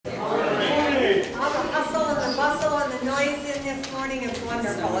this morning is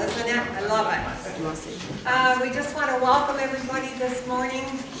wonderful, isn't it? I love it. We just want to welcome everybody this morning.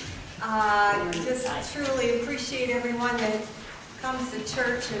 Just truly appreciate everyone that comes to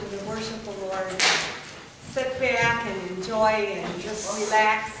church and to worship the Lord. Sit back and enjoy and just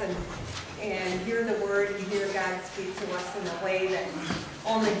relax and hear the Word and hear God speak to us in a way that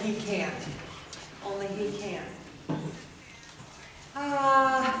only He can. Only He can.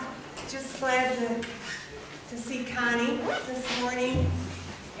 Just glad to see Connie this morning,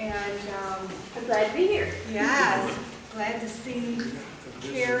 and I'm glad to be here. Yes, glad to see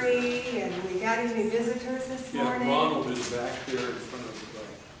Carrie, and we got any visitors this morning? Yeah, Ronald is back there in front of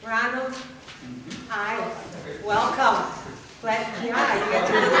the... Ronald? Hi, welcome. Glad, yeah, you got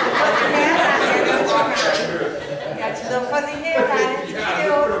your little fuzzy hat on here, don't you? You got your little fuzzy hat on, it's Yeah,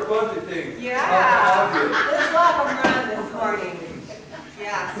 fuzzy thing. Yeah, let's welcome Ron this morning.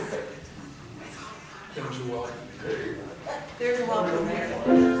 Yes. There's a welcome. There's a welcome there.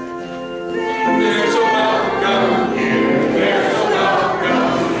 There's a welcome here. There's a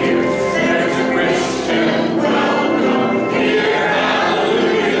welcome here. There's a Christian welcome here.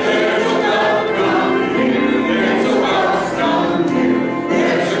 Hallelujah. There's a welcome here. There's a welcome here.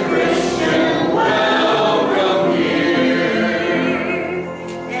 There's a Christian welcome here.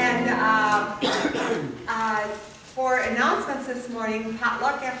 And for announcements this morning,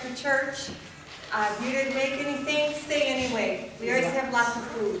 potluck after church. If you didn't make anything, stay anyway. We always have lots of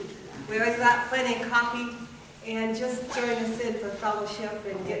food. We always got plenty of coffee, and just join us in for fellowship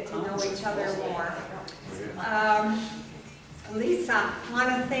and get to know each other more. Lisa, I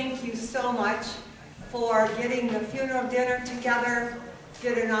want to thank you so much for getting the funeral dinner together.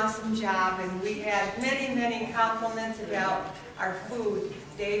 Did an awesome job, and we had many, many compliments about our food.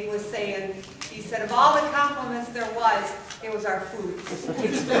 Dave was saying, he said, of all the compliments there was, it was our food.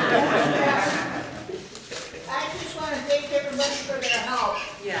 I just want to thank everybody for their help.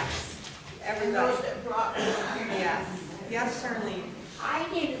 Yes, And everybody. those that brought me. Yes, yes, Charlene. I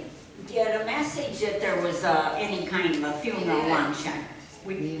didn't get a message that there was any kind of a funeral luncheon.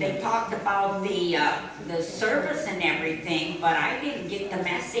 They talked about the service and everything, but I didn't get the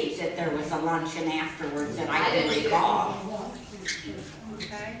message that there was a luncheon afterwards that I can recall.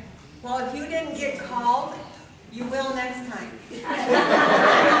 Okay. Well, if you didn't get called, you will next time. Okay.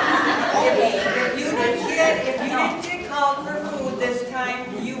 If you didn't get called for food this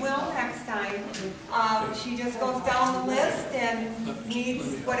time, you will next time. She just goes down the list and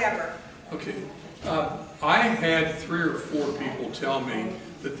needs whatever. Okay. I had 3 or 4 people tell me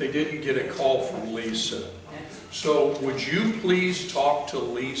that they didn't get a call from Lisa. So would you please talk to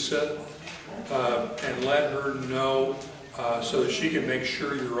Lisa and let her know so that she can make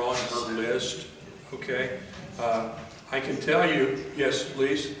sure you're on her list, okay? I can tell you, yes,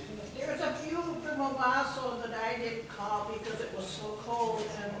 Lisa? There's a few from Owasso that I didn't call because it was so cold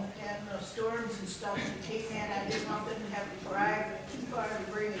and the storms and stuff that came in. I didn't want them to have to drive too far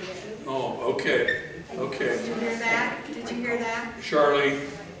to bring it in. Oh, okay, okay. Did you hear that? Did you hear that? Charlene,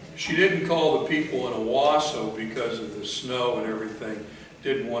 she didn't call the people in Owasso because of the snow and everything.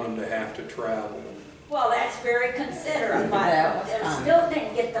 Didn't want them to have to travel. Well, that's very considerate, but I still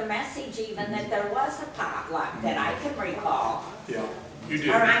didn't get the message even that there was a potluck that I can recall. Yeah, you did.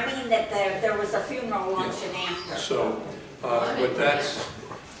 Or I mean that there was a funeral luncheon after. So, but that's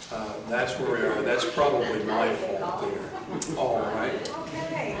where we are. That's probably my fault there. All right.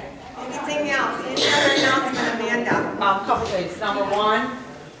 Okay. Anything else? Any other announcement, Amanda? A couple things. Number one,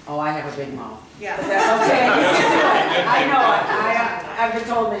 I have a big mouth. Yeah. That's okay. I know it. I've been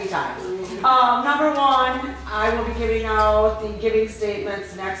told many times. Number one, I will be giving out the giving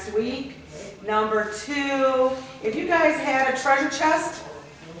statements next week. Number two, if you guys had a treasure chest,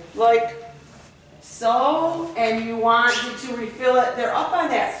 like so, and you wanted to refill it, they're up on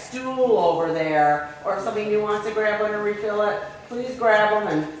that stool over there, or if somebody new wants to grab one and refill it, please grab them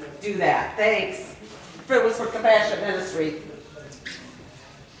and do that. Thanks. If it was for Compassion Ministry.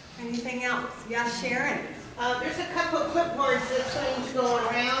 Anything else? Yes, Sharon? There's a couple of clipboards that's going to go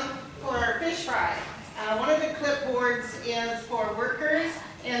around for fish fry. One of the clipboards is for workers,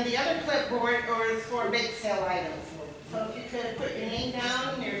 and the other clipboard is for bake sale items. So if you could put your name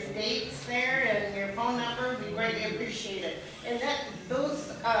down, there's dates there, and your phone number, would be greatly appreciated. And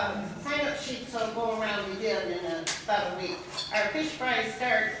those sign-up sheets will go around we did in about a week. Our fish fry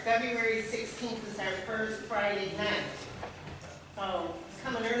starts February 16th is our first Friday night. So it's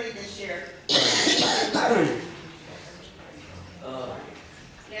coming early this year.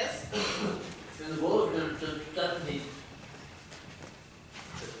 Yes? In the bulletin, it says Stephanie.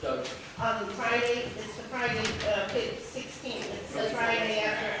 On Friday, it's the Friday, 16th, it says Friday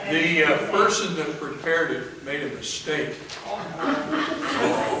after The person that prepared it made a mistake.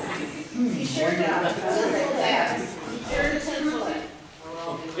 Be sure to tinsel that. Be sure to tinsel it.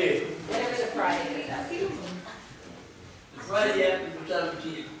 Okay, Whatever the Friday is. Friday after the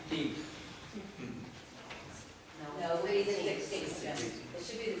 17th. No, we the 16th. It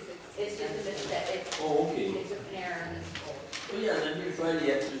should be the 16th. It's just a bit that it's, Oh, okay. it's an error in this. Oh, yeah, then here's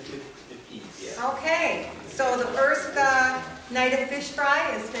Friday after the 15th, yeah. Okay, so the first night of fish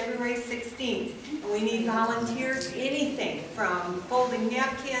fry is February 16th. We need volunteers, anything from folding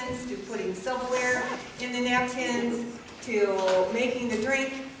napkins to putting silverware in the napkins, to making the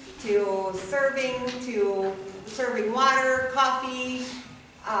drink, to serving water, coffee,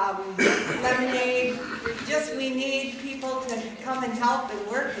 lemonade. Just, we need people to come and help and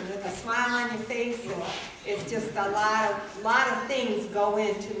work, and with a smile on your face. And it's just a lot of things go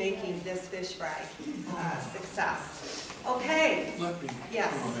into making this fish fry a success. Okay. Let me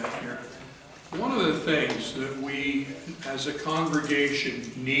Yes. comment here. One of the things that we, as a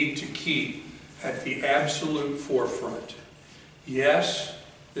congregation, need to keep at the absolute forefront. Yes,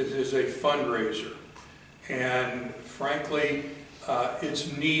 this is a fundraiser, and frankly,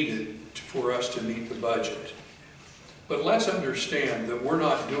 it's needed for us to meet the budget. But let's understand that we're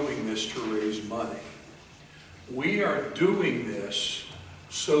not doing this to raise money. We are doing this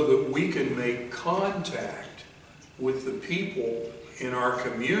so that we can make contact with the people in our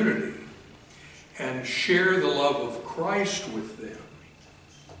community and share the love of Christ with them.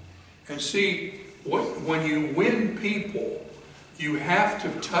 And see, when you win people, you have to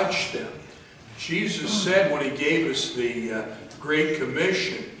touch them. Jesus said when he gave us the Great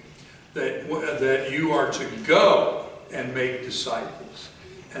Commission that you are to go and make disciples.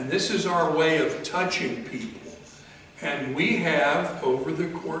 And this is our way of touching people. And we have, over the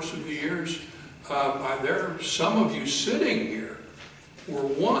course of the years, there are some of you sitting here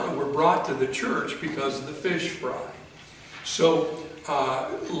were brought to the church because of the fish fry. So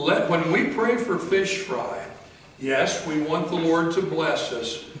when we pray for fish fry, yes, we want the Lord to bless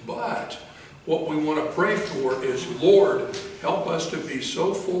us, but what we want to pray for is, Lord, help us to be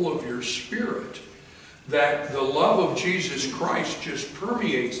so full of your Spirit that the love of Jesus Christ just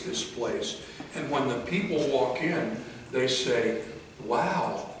permeates this place. And when the people walk in, they say,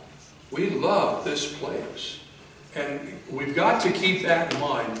 wow, we love this place. And we've got to keep that in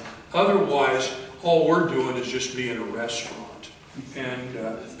mind. Otherwise, all we're doing is just being a restaurant. And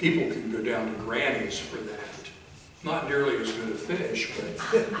people can go down to Granny's for that. Not nearly as good a fish, but...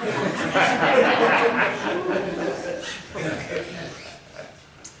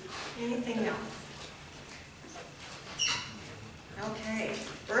 Anything else? Okay,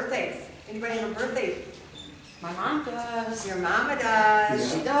 birthdays. Anybody have a birthday? My mom does. Your mama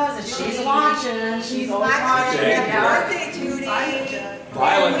does. She does, and she's watching. She's always watching. watching. Happy birthday, Judy.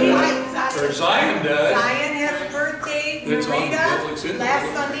 Violet does, or Zion does. Zion has a birthday. It's on the bill, it's in Narita, the last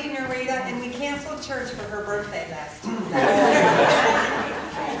bill. Sunday, Narita, and we canceled church for her birthday last Tuesday.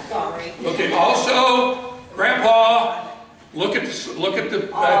 I'm sorry. Okay, also, Grandpa, look at the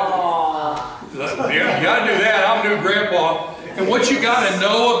Oh, you gotta do that. I'm new Grandpa. And what you gotta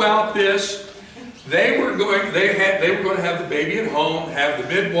know about this, they were going to have the baby at home, have the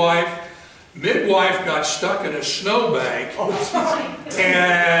midwife. Midwife got stuck in a snowbank,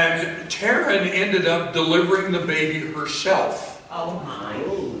 and Taryn ended up delivering the baby herself. oh my.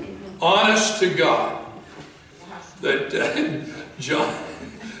 Honest to God, that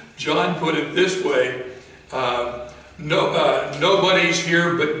John put it this way: nobody's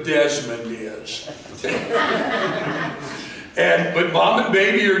here but Desmond is. But Mom and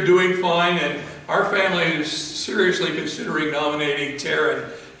Baby are doing fine, and our family is seriously considering nominating Taryn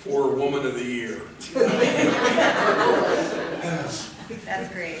for Woman of the Year. That's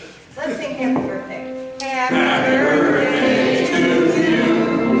great. Let's sing happy birthday. Happy birthday to you.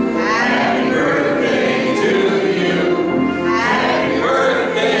 Happy birthday to you. Happy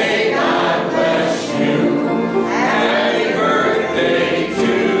birthday, God bless you. Happy birthday to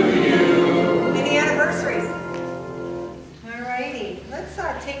you. Any anniversaries? All righty. Let's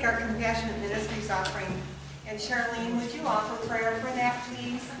take our Compassionate Ministries offering. And Charlene, would you offer prayer for that,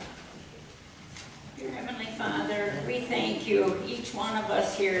 please? Dear Heavenly Father, we thank you, each one of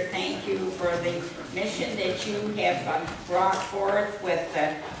us here, thank you for the mission that you have brought forth with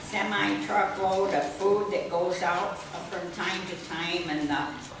the semi-truckload of food that goes out from time to time, and the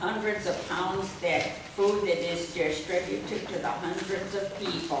hundreds of pounds food that is distributed to the hundreds of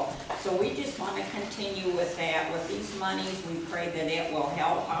people. So we just want to continue with that. With these monies, we pray that it will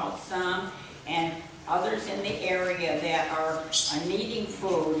help out some, and others in the area that are needing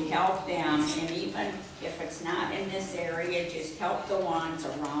food, help them, and even if it's not in this area, just help the ones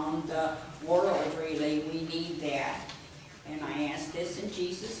around the world, really. We need that. And I ask this in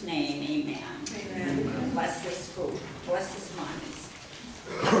Jesus' name, amen. Amen. Bless this food, bless this monies.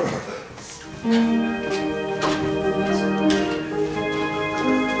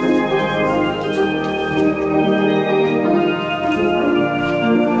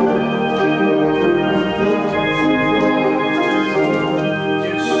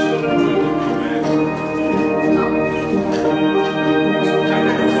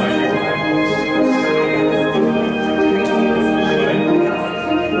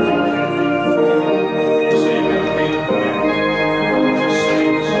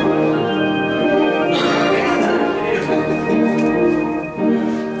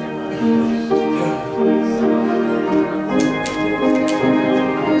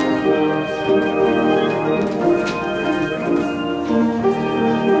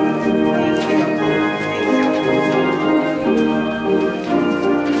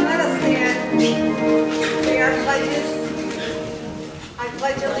 Let us stand, say our pledges. I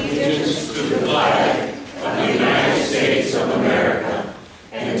pledge allegiance to the flag of the United States of America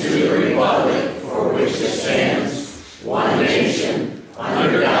and to the republic for which it stands, one nation,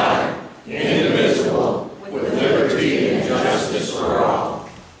 under God, indivisible, with liberty and justice for all.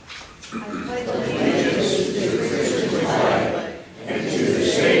 I pledge allegiance to the Christian flag and to the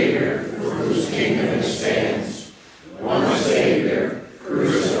Savior for whose kingdom it stands, one Savior,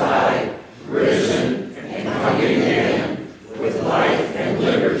 crucified, risen, and coming again, with life and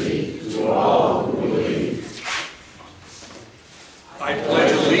liberty to all who believe. I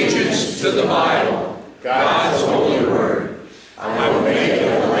pledge allegiance to the Bible, God's holy word. I will make it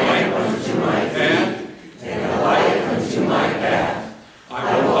a lamp unto my feet and a light unto my path.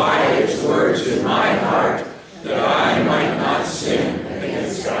 I will hide its words in my heart, that I might not sin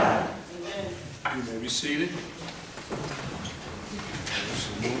against God. You may be seated.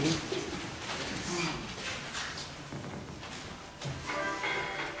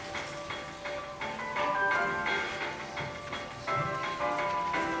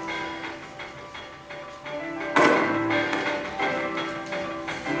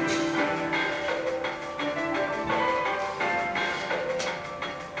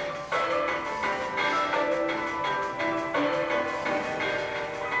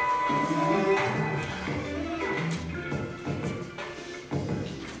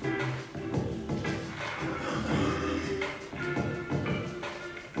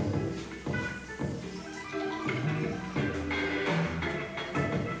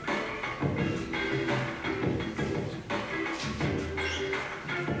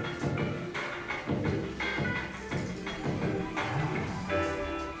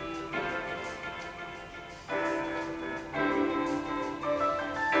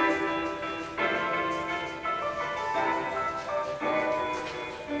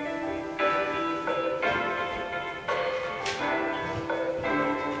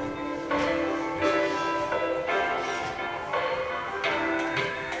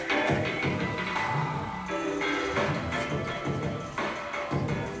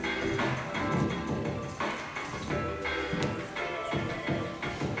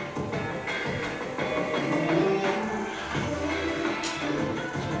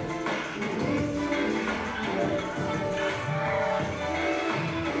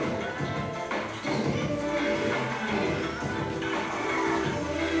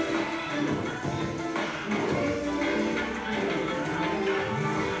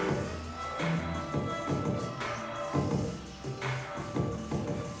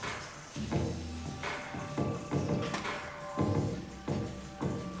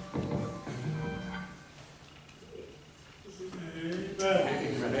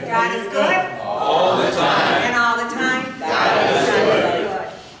 God is good. All the time. And all the time. God is good.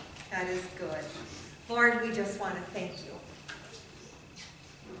 God is good. Lord, we just want to thank you.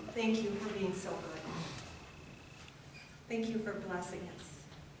 Thank you for being so good. Thank you for blessing us.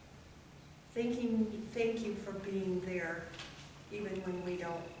 Thank you for being there even when we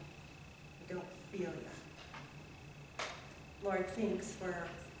don't feel you. Lord, thanks for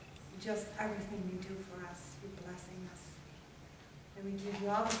just everything you do for us. You're blessing us. And we give you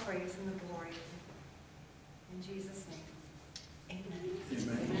all the praise and the glory. In Jesus' name, amen.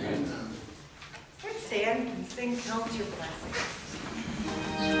 Amen. Let's stand and sing Count Your Blessings.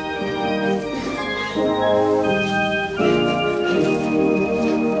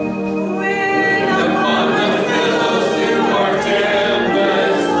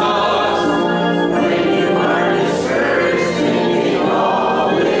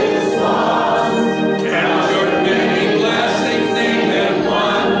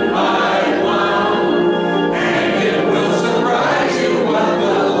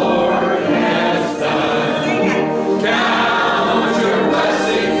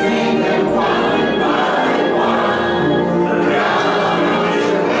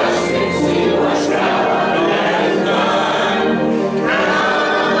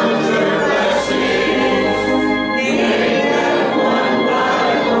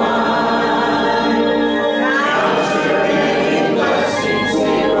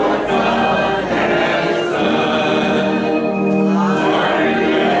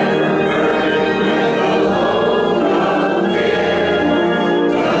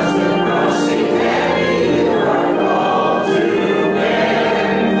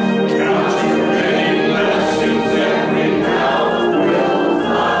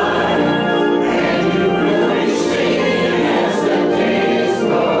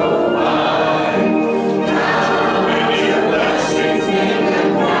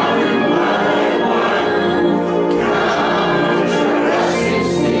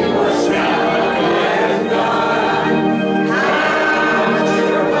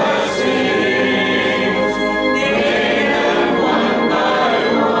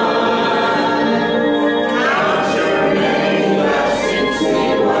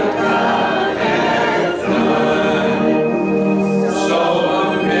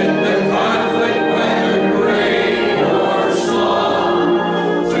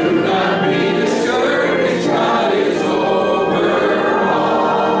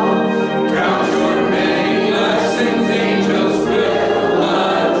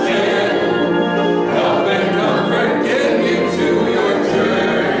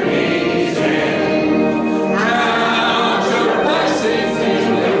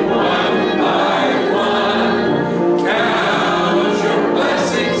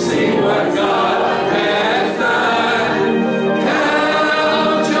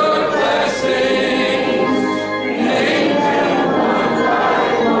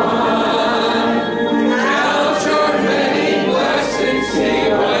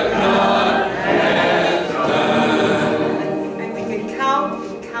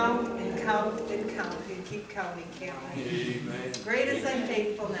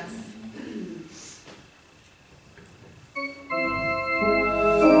 faithfulness.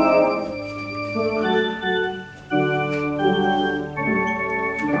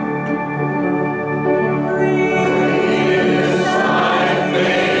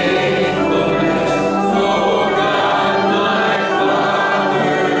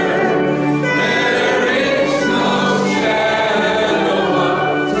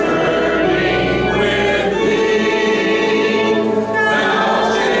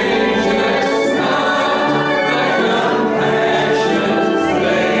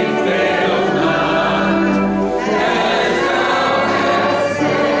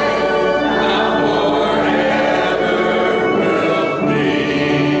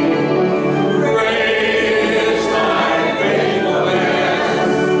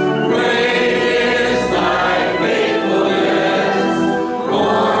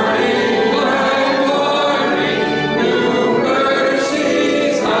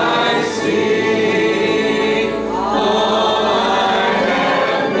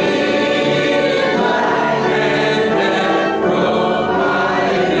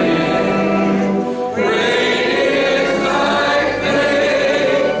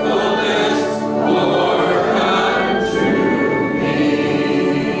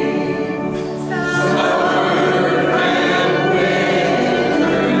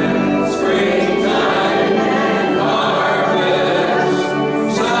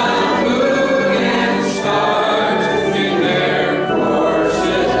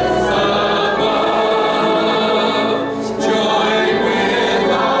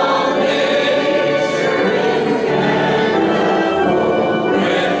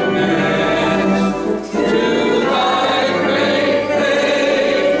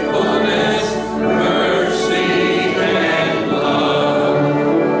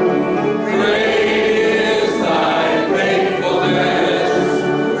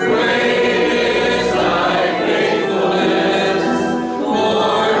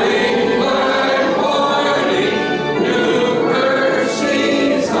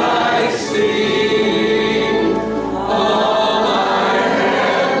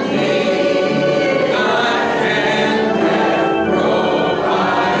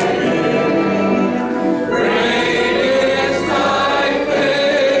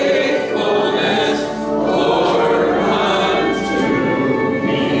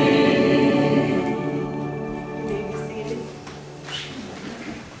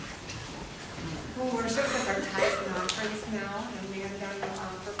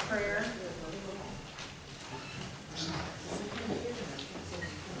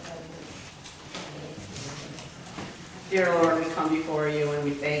 Dear Lord, we come before you and we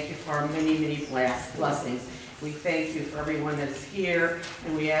thank you for our many, many blessings. We thank you for everyone that is here,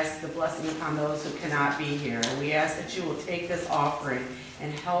 and we ask the blessing upon those who cannot be here. And we ask that you will take this offering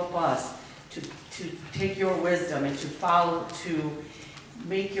and help us to take your wisdom and to follow, to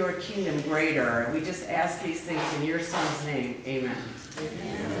make your kingdom greater. And we just ask these things in your Son's name. Amen.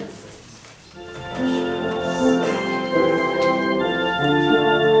 Amen.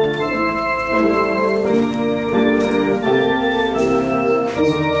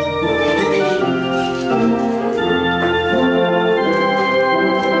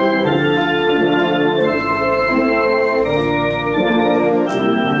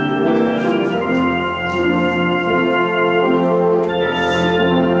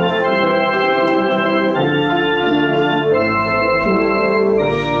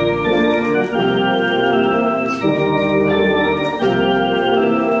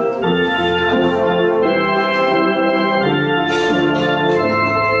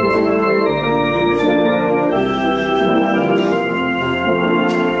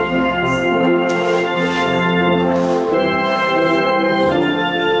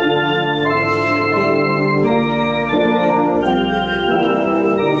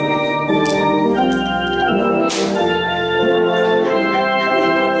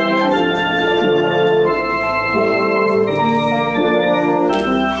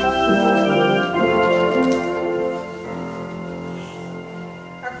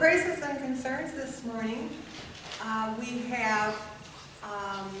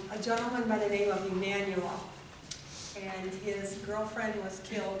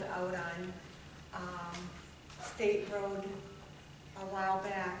 State Road a while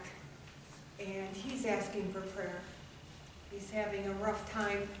back, and he's asking for prayer. He's having a rough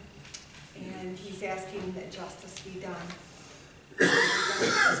time, and he's asking that justice be done.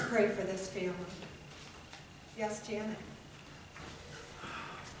 Let's pray for this family. Yes, Janet?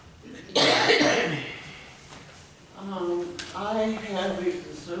 I have a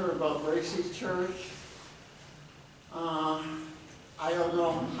concern about Bracey's Church. I don't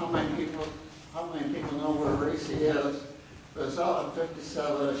know how many people know where Racy is, but it's out on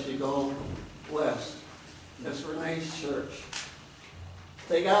 57 as you go west. It's Renee's church.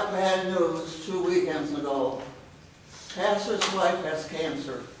 They got bad news 2 weekends ago. Pastor's wife has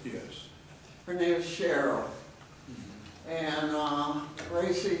cancer. Yes. Her name is Cheryl. And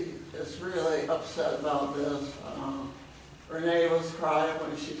Racy is really upset about this. Renee was crying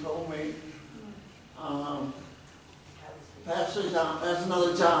when she told me. Pastor John, that's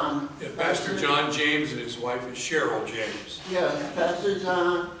another John. Yeah, Pastor John James and his wife is Cheryl James. Yes, Pastor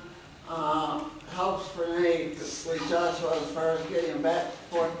John helps Renee with Joshua as far as getting him back and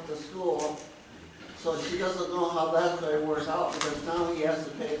forth to school. So she doesn't know how that's going to work out because now he has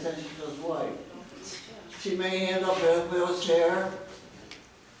to pay attention to his wife. She may end up in a wheelchair.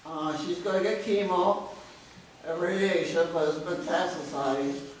 She's going to get chemo and radiation, but it's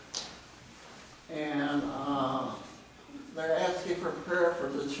metastasized. And they're asking for prayer for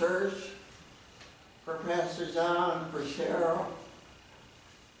the church, for Pastor John, for Cheryl.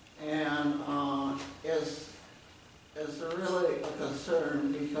 And it's really a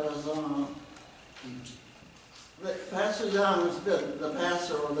concern because Pastor John has been the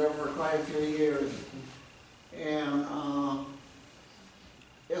pastor over there for quite a few years. And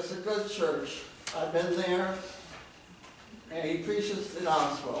it's a good church. I've been there, and he preaches the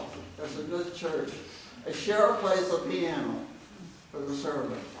gospel. It's a good church. And Cheryl plays the piano for the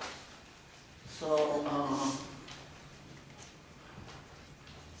service. So,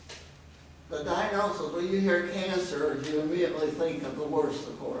 the diagnosis, when you hear cancer, you immediately think of the worst,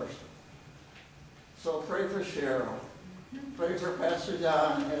 of course. So pray for Cheryl. Pray for Pastor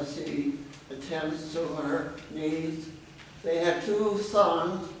John as he attends to her needs. They have 2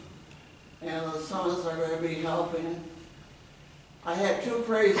 sons, and the sons are going to be helping. I had 2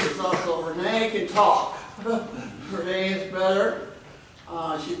 praises also. Renee can talk. Renee is better.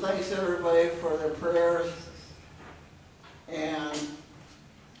 She thanks everybody for their prayers. And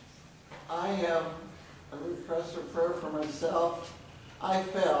I have a request for prayer for myself. I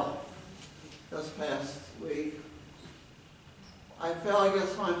fell this past week. I fell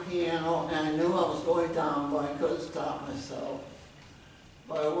against my piano and I knew I was going down, but I couldn't stop myself.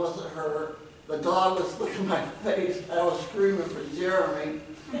 But I wasn't hurt. The dog was looking at my face. I was screaming for Jeremy.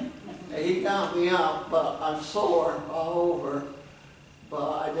 And he got me up, but I'm sore all over.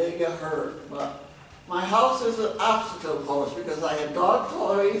 But I did get hurt. But my house is an obstacle course because I have dog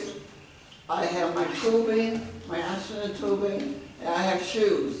toys, I have my tubing, my oxygen tubing, and I have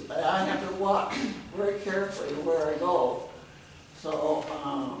shoes. And I have to walk very carefully where I go. So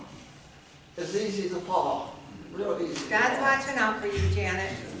it's easy to fall, real easy. God's watching out for you,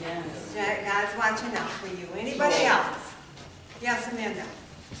 Janet. Yes. God's watching out for you. Anybody else? Yes, Amanda.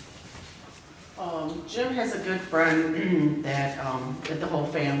 Jim has a good friend that, with the whole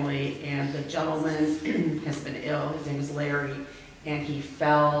family, and the gentleman has been ill. His name is Larry, and he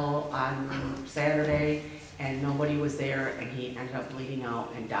fell on Saturday, and nobody was there, and he ended up bleeding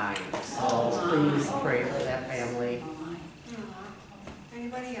out and dying. So please pray for that family.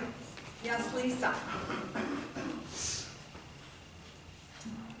 Anybody else? Yes, Lisa.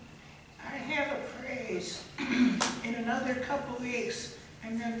 I have a praise. In another couple weeks,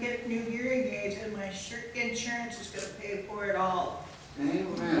 I'm going to get new hearing aids, and my insurance is going to pay for it all. Amen.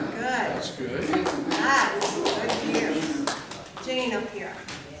 Good. That's good. That's good to hear. Jane up here.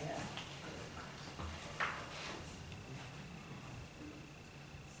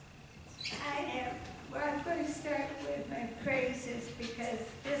 Well, I'm going to start with my praises because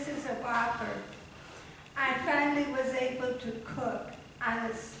this is a whopper. I finally was able to cook on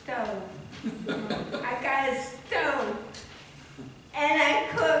a stove. I got a stove and I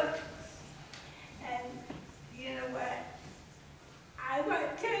cooked. And you know what? I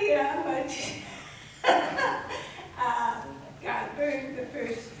won't tell you how much got burned the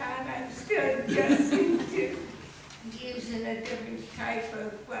first time. I'm still adjusting to using a different type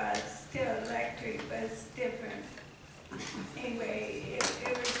of, still electric, but it's different. Anyway,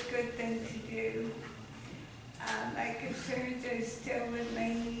 it was a good thing to do. My concerns are still with my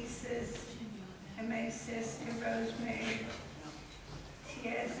nieces and my sister Rosemary. She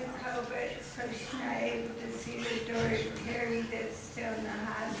has a COVID, so she's not able to see the daughter Terry that's still in the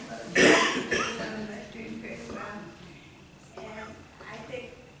hospital. She's not doing very well. And I think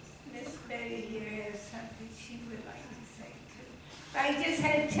Miss Betty here has something she would like to say too. I just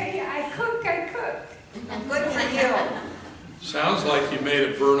had to tell you, I cooked. Good for you. Sounds like you made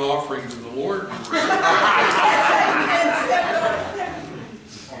a burnt offering to the Lord.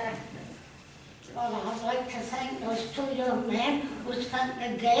 Well, I'd like to thank those 2 young men who spent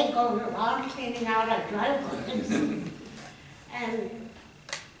the day going around cleaning out our driveways. and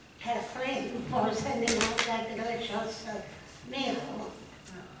Kathleen for sending out that delicious meal.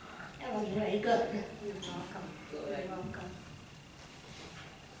 It was very good. You're welcome. You're welcome.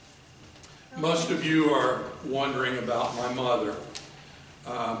 Most of you are wondering about my mother.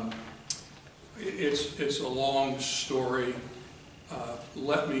 It's a long story.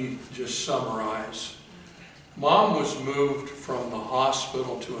 Let me just summarize. Mom was moved from the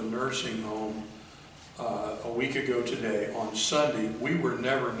hospital to a nursing home a week ago today on Sunday. We were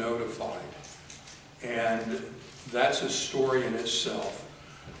never notified, and that's a story in itself.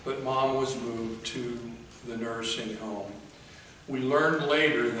 But Mom was moved to the nursing home. We learned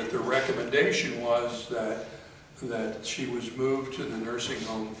later that the recommendation was that she was moved to the nursing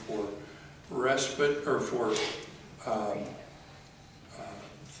home for respite or for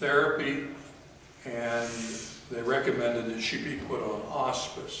therapy, and they recommended that she be put on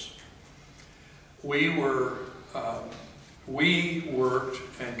hospice. We worked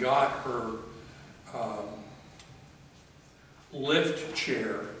and got her lift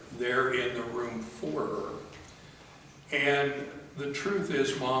chair there in the room for her. And the truth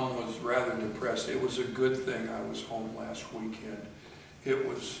is, Mom was rather depressed. It was a good thing I was home last weekend. It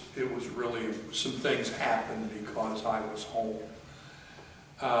was really, some things happened because I was home.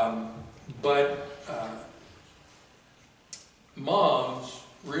 But Mom's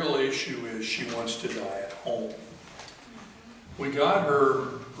real issue is she wants to die at home. We got her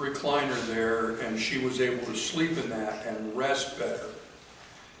recliner there, and she was able to sleep in that and rest better.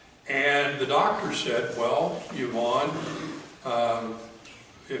 And the doctor said, well, Yvonne,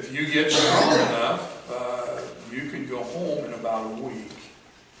 if you get strong enough, you can go home in about a week.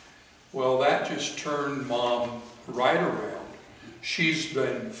 Well, that just turned Mom right around. She's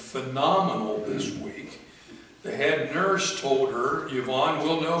been phenomenal this week. The head nurse told her, Yvonne,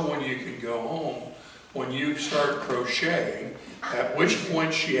 we'll know when you can go home when you start crocheting, at which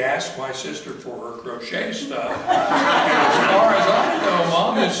point she asked my sister for her crochet stuff. And as far as I know,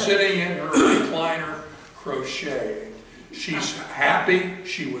 Mom is sitting in her recliner crocheting. She's happy,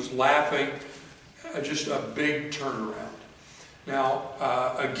 she was laughing, just a big turnaround. Now,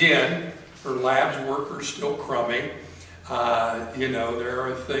 again, her labs work are still crummy. You know, there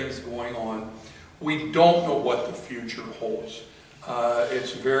are things going on. We don't know what the future holds.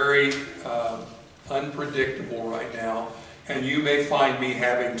 It's very unpredictable right now, and you may find me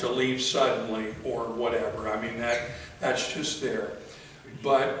having to leave suddenly or whatever. I mean, that's just there.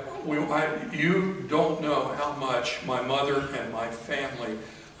 But you don't know how much my mother and my family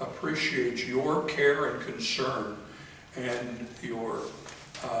appreciate your care and concern and your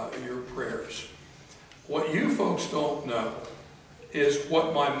prayers. What you folks don't know is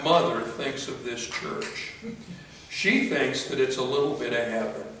what my mother thinks of this church. She thinks that it's a little bit of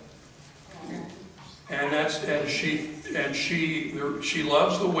heaven. And she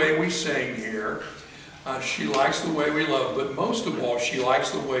loves the way we sing here. She likes the way we love, but most of all, she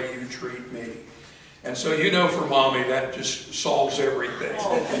likes the way you treat me. And so, you know, for Mommy, that just solves everything.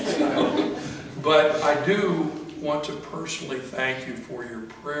 But I do want to personally thank you for your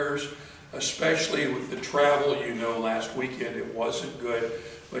prayers, especially with the travel. You know, last weekend it wasn't good,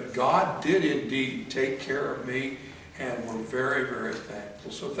 but God did indeed take care of me, and we're very, very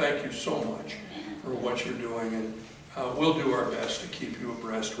thankful. So thank you so much for what you're doing, and we'll do our best to keep you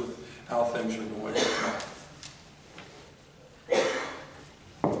abreast with how things are going.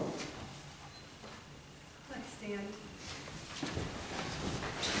 Let's stand.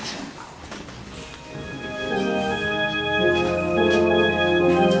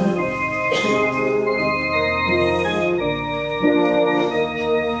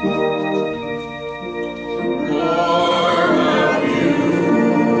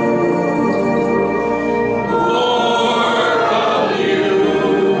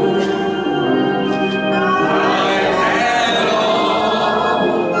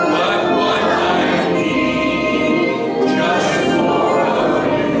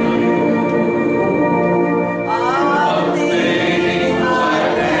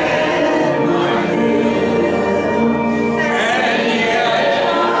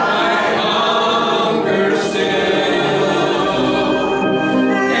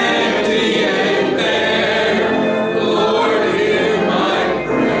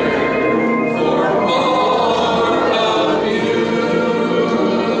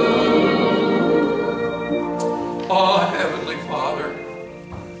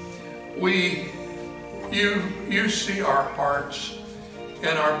 You see our hearts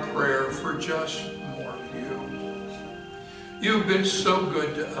and our prayer for just more of you. You've been so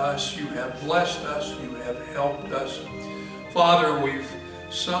good to us. You have blessed us. You have helped us. Father, we've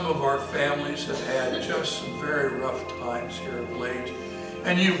some of our families have had just some very rough times here of late.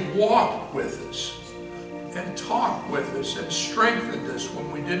 And you've walked with us and talked with us and strengthened us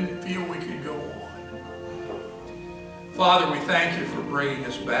when we didn't feel we could go on. Father, we thank you for bringing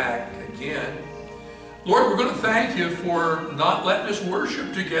us back again. Lord, we're going to thank you for not letting us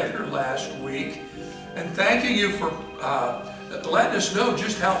worship together last week, and thanking you for letting us know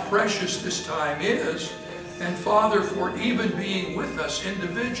just how precious this time is, and Father, for even being with us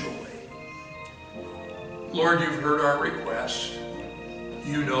individually. Lord, you've heard our request.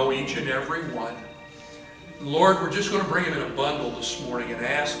 You know each and every one. Lord, we're just going to bring them in a bundle this morning and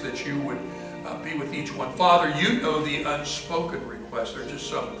ask that you would be with each one. Father, you know the unspoken requests. There are just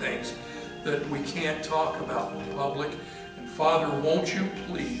some things that we can't talk about in public. And Father, won't you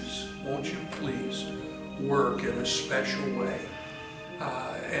please work in a special way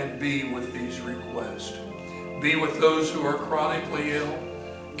and be with these requests. Be with those who are chronically ill.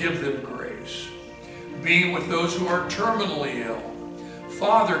 Give them grace. Be with those who are terminally ill.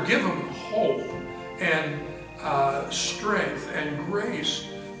 Father, give them hope and strength and grace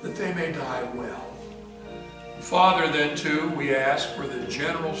that they may die well. Father, then too, we ask for the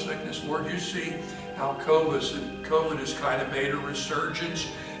general sickness. Lord, you see how COVID has kind of made a resurgence.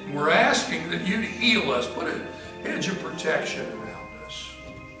 And we're asking that you heal us, put a hedge of protection around us.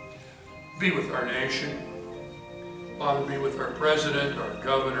 Be with our nation. Father, be with our president, our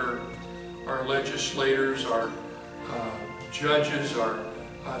governor, our legislators, our judges, our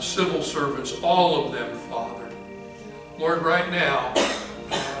civil servants, all of them, Father. Lord, right now,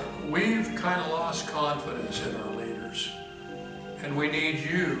 we've kind of lost confidence in our leaders. And we need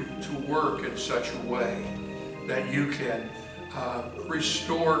you to work in such a way that you can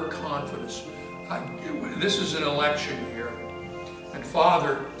restore confidence. This is an election year. And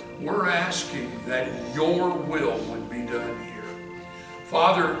Father, we're asking that your will would be done here.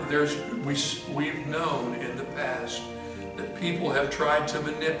 Father, we've known in the past that people have tried to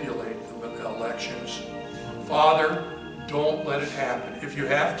manipulate the elections. Father, don't let it happen. If you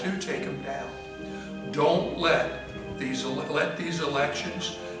have to, take them down. Don't let these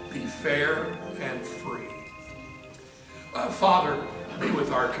elections be fair and free. Father, be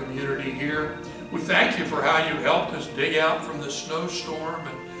with our community here. We thank you for how you helped us dig out from the snowstorm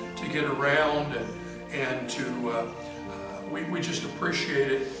and to get around and to, we just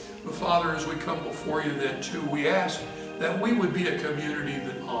appreciate it. But Father, as we come before you then too, we ask that we would be a community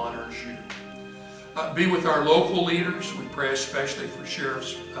that honors you. Be with our local leaders. We pray especially for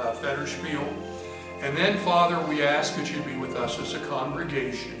Sheriff Federspiel. And then, Father, we ask that you be with us as a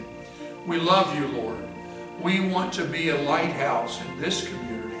congregation. We love you, Lord. We want to be a lighthouse in this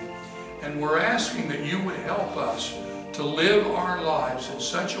community. And we're asking that you would help us to live our lives in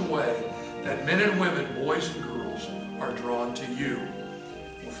such a way that men and women, boys and girls, are drawn to you.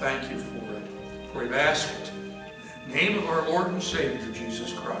 Well, thank you for it. For we've asked it in the name of our Lord and Savior,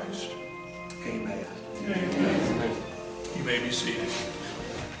 Jesus Christ. Amen. Amen. You may be seated.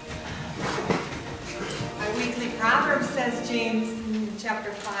 My weekly proverb says, James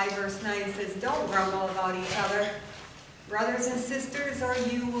chapter 5, verse 9 says, don't grumble about each other, brothers and sisters, or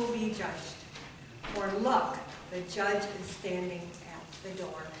you will be judged. For look, the judge is standing at the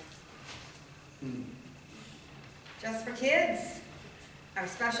door. Just for kids, our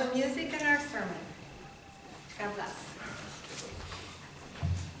special music and our sermon. God bless.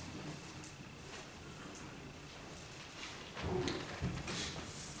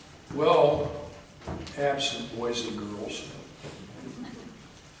 Well, absent boys and girls,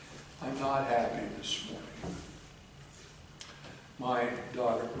 I'm not happy this morning.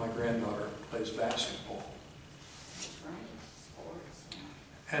 My granddaughter plays basketball.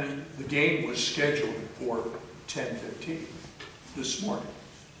 And the game was scheduled for 10:15 this morning.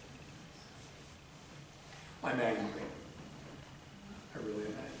 I'm angry. I really am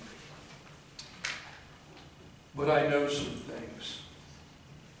angry. But I know some things.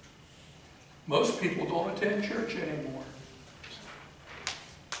 Most people don't attend church anymore.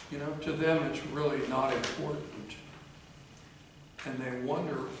 You know, to them it's really not important. And they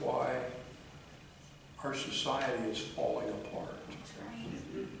wonder why our society is falling apart.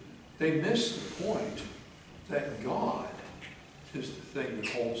 They miss the point that God is the thing that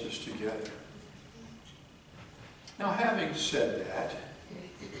holds us together. Now, having said that,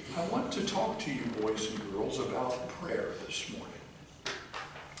 I want to talk to you boys and girls about prayer this morning.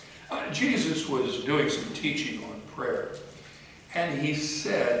 Jesus was doing some teaching on prayer, and he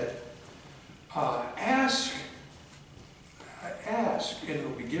said, ask and it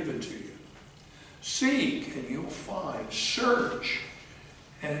will be given to you. Seek and you'll find. Search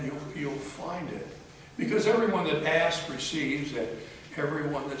and you'll find it. Because everyone that asks receives,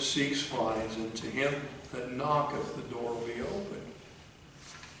 everyone that seeks finds, and to him that knocketh the door will be open.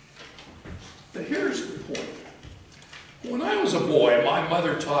 But here's the point. When I was a boy, my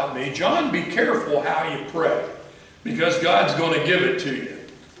mother taught me, John, be careful how you pray, because God's going to give it to you.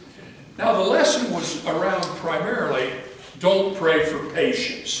 Now, the lesson was around primarily, don't pray for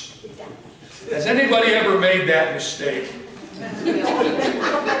patience. Has anybody ever made that mistake?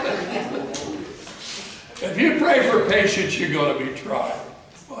 If you pray for patience, you're going to be tried.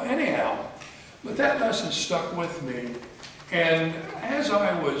 Well, anyhow, but that lesson stuck with me. And as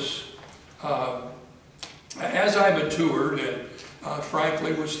I matured and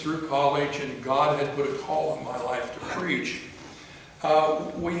frankly was through college and God had put a call in my life to preach,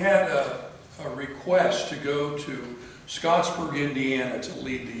 we had a request to go to Scottsburg, Indiana to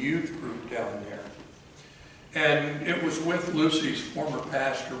lead the youth group down there. And it was with Lucy's former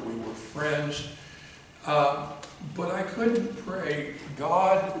pastor. We were friends. But I couldn't pray,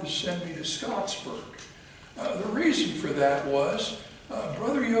 God, send me to Scottsburg. The reason for that was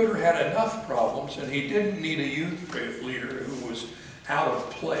Brother Yoder had enough problems and he didn't need a youth faith leader who was out of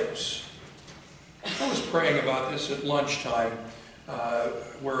place. I was praying about this at lunchtime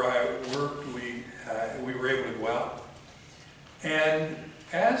where I worked. We were able to go out. And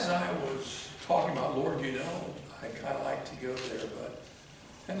as I was talking about, Lord, you know, I kind of like to go there,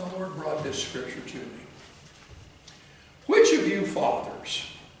 and the Lord brought this scripture to me. Which of you fathers,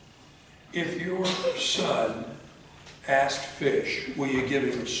 if your son asked fish, will you give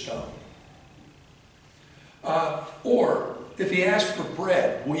him a stone? Or if he asked for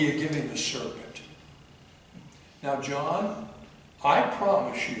bread, will you give him a serpent? Now, John, I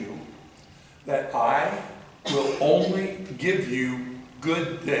promise you that I will only give you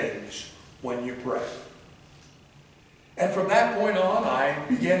good things when you pray. And from that point on, I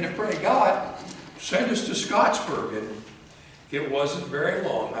began to pray, God, send us to Scottsburg. And it wasn't very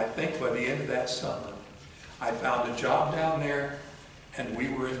long. I think by the end of that summer, I found a job down there, and we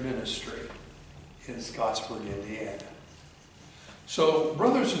were in ministry in Scottsburg, Indiana. So,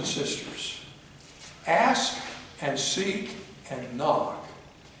 brothers and sisters, ask and seek and knock,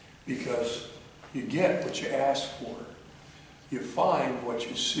 because you get what you ask for. You find what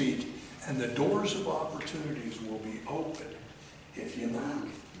you seek, and the doors of opportunities will be open if you knock.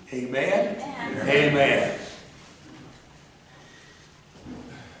 Amen? Amen. Amen.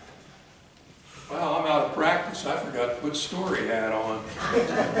 Well, I'm out of practice. I forgot to put story hat on.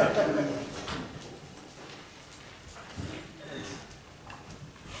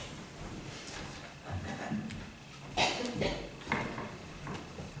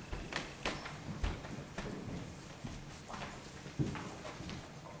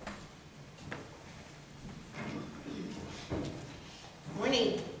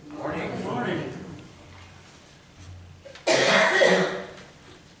 Morning. Morning. Morning.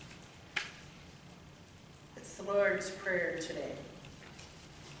 It's the Lord's Prayer today.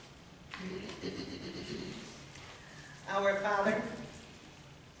 Our Father,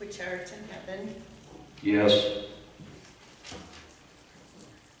 which art in heaven. Yes.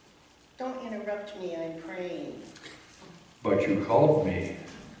 Don't interrupt me, I'm praying. But you called me.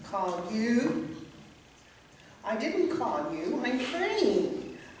 Call you? I didn't call you, I'm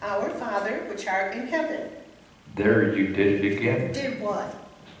praying. Our Father, which art in heaven. There you did it again. Did what?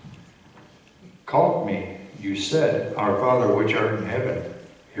 Called me. You said, Our Father which art in heaven.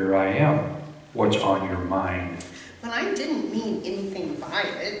 Here I am. What's on your mind? Well, I didn't mean anything by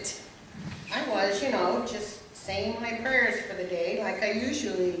it. I was, just saying my prayers for the day like I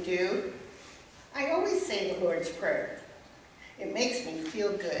usually do. I always say the Lord's Prayer. It makes me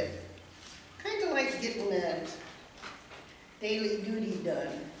feel good. Kind of like getting the daily duty done.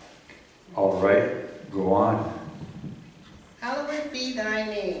 All right, go on. Hallowed be thy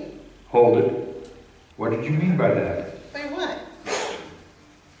name. Hold it. What did you mean by that? By what?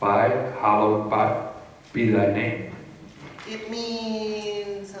 By hallowed be thy name. It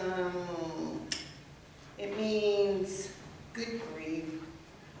means, good grief.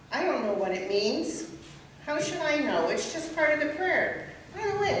 I don't know what it means. How should I know? It's just part of the prayer.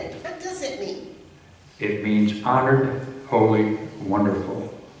 By the way, what does it mean? It means honored, holy,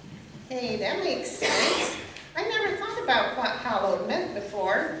 wonderful. Hey, that makes sense. I never thought about what hallowed meant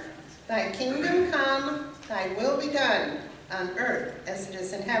before. Thy kingdom come, thy will be done, on earth as it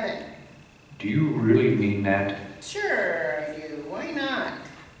is in heaven. Do you really mean that? Sure I do. Why not?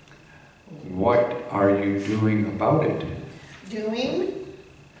 What are you doing about it? Doing?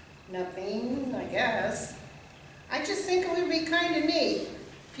 Nothing, I guess. I just think it would be kind of neat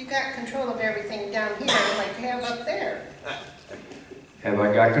if you got control of everything down here like you have up there. Have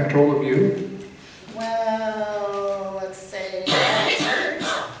I got control of you? Well, let's say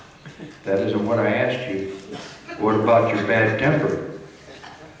what I asked you. What about your bad temper?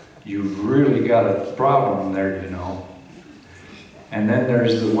 You've really got a problem there, you know. And then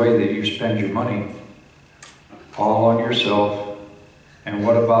there's the way that you spend your money, all on yourself. And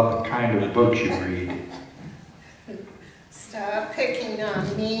what about the kind of books you read? Stop picking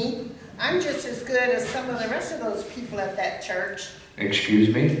on me. I'm just as good as some of the rest of those people at that church.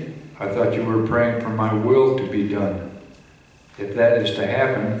 Excuse me? I thought you were praying for my will to be done. If that is to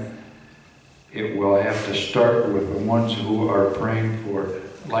happen, it will have to start with the ones who are praying for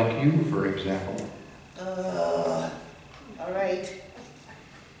it, like you, for example. All right.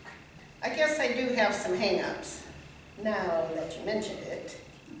 I guess I do have some hang-ups, now that you mentioned it.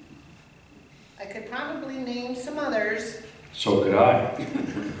 I could probably name some others. So could I.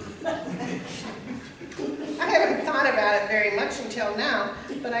 I haven't thought about it very much until now,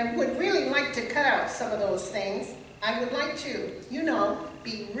 but I would really like to cut out some of those things. I would like to, you know,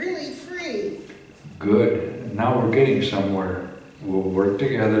 be really free. Good. Now we're getting somewhere. We'll work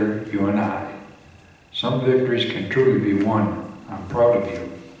together, you and I. Some victories can truly be won. I'm proud of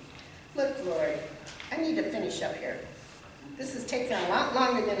you. Look, Lord, I need to finish up here. This is taking a lot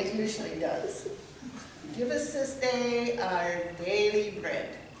longer than it usually does. Give us this day our daily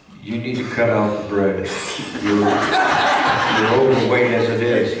bread. You need to cut out the bread. You're overweight as it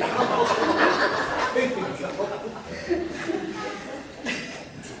is.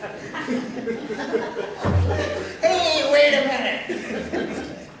 Hey, wait a minute.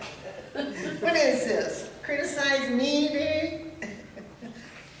 What is this? Criticize me day?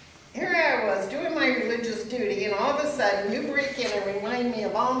 Here I was doing my religious duty, and all of a sudden you break in and remind me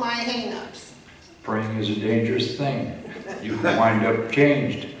of all my hang-ups. Praying is a dangerous thing. You can wind up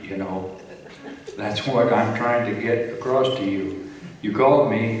changed, you know. That's what I'm trying to get across to you. You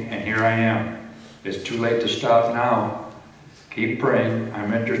called me, and here I am. It's too late to stop now. Keep praying.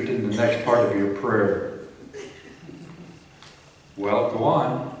 I'm interested in the next part of your prayer. Well, go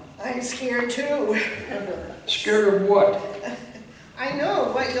on. I'm scared too. Scared of what? I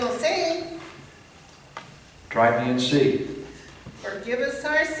know what you'll say. Try me and see. Forgive us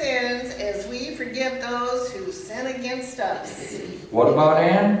our sins as we forgive those who sin against us. What about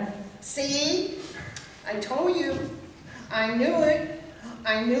Ann? See? I told you. I knew it.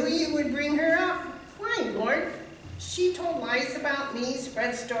 I knew you would bring her up. Why, Lord? She told lies about me,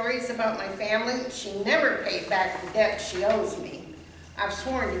 spread stories about my family. She never paid back the debt she owes me. I've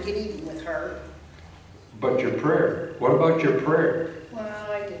sworn to get even with her. But your prayer. What about your prayer?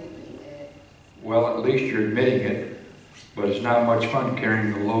 Well, I didn't mean it. Well, at least you're admitting it. But it's not much fun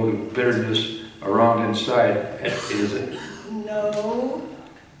carrying the load of bitterness around inside, is it? No,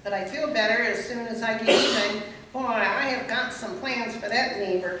 but I feel better as soon as I get even. Boy, I have got some plans for that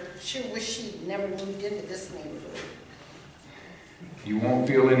neighbor. Sure wish she'd never moved into this neighborhood. You won't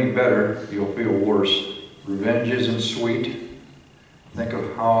feel any better, you'll feel worse. Revenge isn't sweet. Think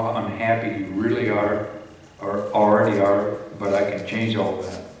of how unhappy you really are, or already are, but I can change all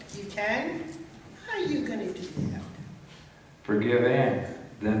that. You can? How are you going to do that? Forgive Ann,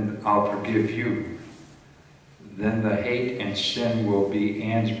 then I'll forgive you. Then the hate and sin will be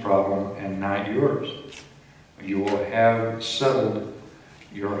Ann's problem and not yours. You will have settled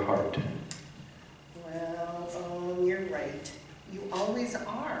your heart. Well, you're right. You always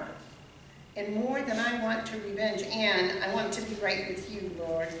are. And more than I want to revenge Ann, I want to be right with you,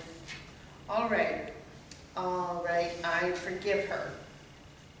 Lord. All right, I forgive her.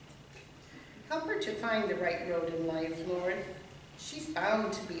 Help her to find the right road in life, Lord. She's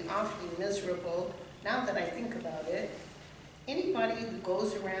bound to be awfully miserable, now that I think about it. Anybody who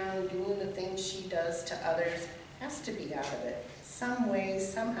goes around doing the things she does to others has to be out of it. Some way,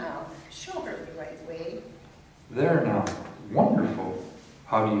 somehow. Show her the right way. There now. Wonderful.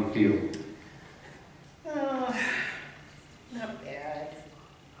 How do you feel? Oh, not bad.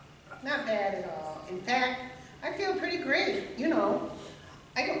 Not bad at all. In fact, I feel pretty great, you know.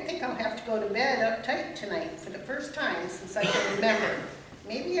 I don't think I'll have to go to bed uptight tonight for the first time since I can remember.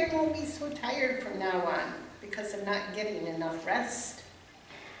 Maybe I won't be so tired from now on because I'm not getting enough rest.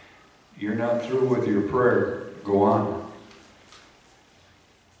 You're not through with your prayer. Go on.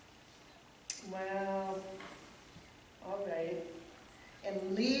 Well, all right.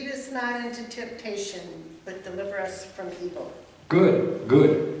 And lead us not into temptation, but deliver us from evil. Good,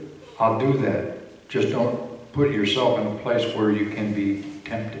 good. I'll do that. Just don't put yourself in a place where you can be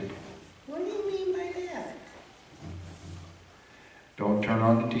tempted. What do you mean by that? Don't turn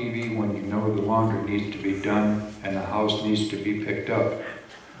on the TV when you know the laundry needs to be done and the house needs to be picked up.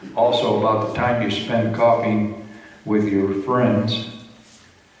 Also, about the time you spend coughing with your friends,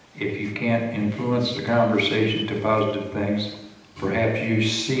 if you can't influence the conversation to positive things, perhaps you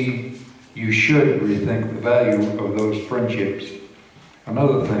see You should rethink the value of those friendships.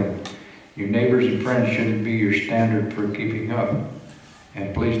 Another thing, your neighbors and friends shouldn't be your standard for keeping up.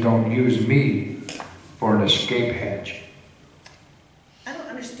 And please don't use me for an escape hatch. I don't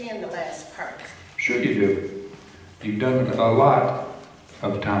understand the last part. Sure you do. You've done it a lot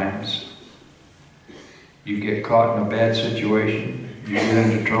of times. You get caught in a bad situation, you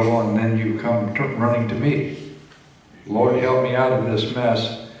get into trouble, and then you come running to me. Lord, help me out of this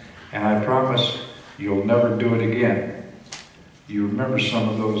mess, and I promise you'll never do it again. You remember some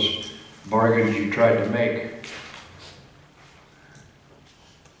of those bargains you tried to make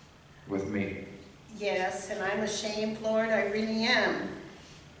with me. Yes, and I'm ashamed, Lord, I really am.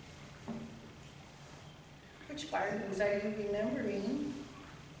 Which bargains are you remembering?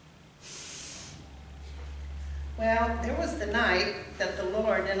 Well, there was the night that the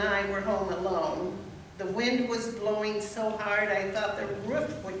Lord and I were home alone. The wind was blowing so hard I thought the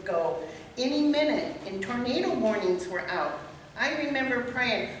roof would go any minute, and tornado warnings were out. I remember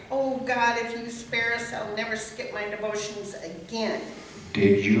praying, oh God, if you spare us, I'll never skip my devotions again.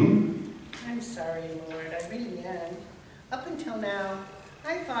 Did you? I'm sorry, Lord, I really am. Up until now,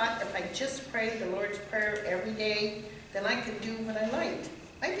 I thought if I just prayed the Lord's Prayer every day, then I could do what I liked.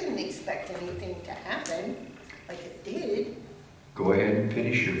 I didn't expect anything to happen like it did. Go ahead and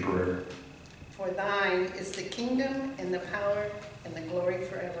finish your prayer. For thine is the kingdom and the power and the glory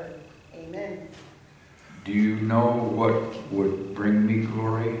forever. Amen. Do you know what would bring me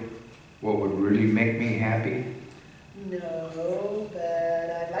glory? What would really make me happy? No, but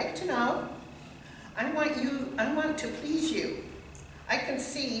I'd like to know. I want to please you. I can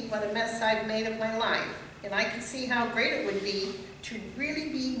see what a mess I've made of my life, and I can see how great it would be to really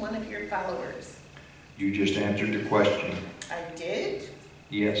be one of your followers. You just answered the question. I did?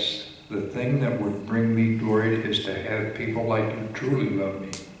 Yes, the thing that would bring me glory is to have people like you truly love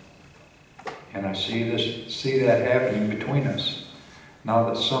me. And I see that happening between us. Now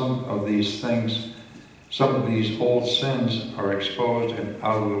that some of these old sins are exposed and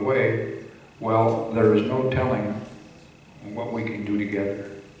out of the way, well, there is no telling what we can do together.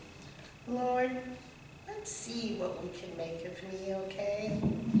 Lord, let's see what we can make of me, okay?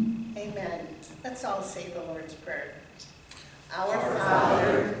 Amen. Let's all say the Lord's Prayer. Our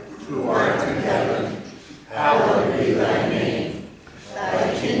Father, who art in heaven, hallowed be thy name.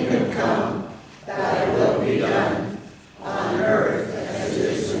 Thy kingdom come, thy will be done, on earth as it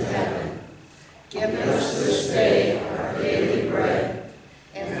is in heaven. Give us this day our daily bread,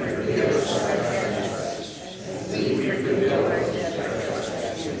 and forgive us our trespasses, as we forgive our debtors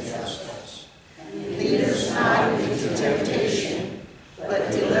against us. Lead us not into temptation,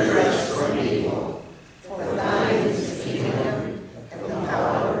 but deliver us from evil. For thine is the kingdom, and the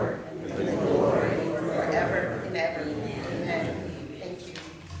power, and the glory, forever and ever. Amen. Thank you.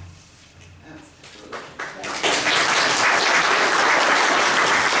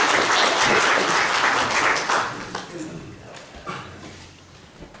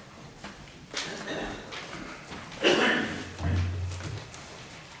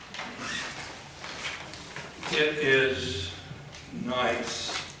 It is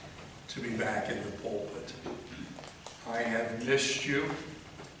nice to be back in the pulpit. I have missed you,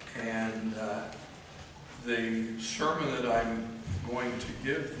 and the sermon that I'm going to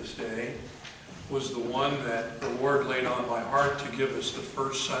give this day was the one that the Lord laid on my heart to give us the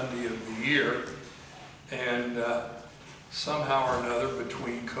first Sunday of the year. And somehow or another,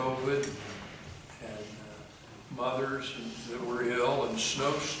 between COVID and mothers that were ill and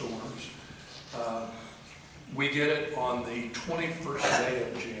snowstorms, we get it on the 21st day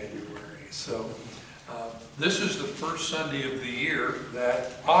of January. So this is the first Sunday of the year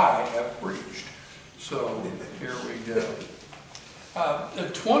that I have preached. So here we go.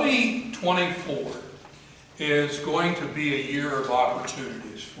 2024 is going to be a year of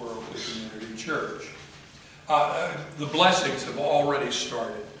opportunities for Oakland Community Church. The blessings have already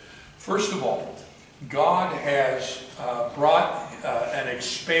started. First of all, God has brought and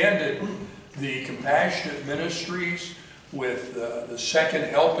expanded the Compassionate Ministries with the Second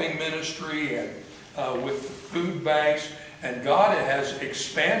Helping Ministry and with the food banks, and God has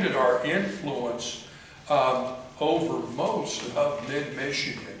expanded our influence over most of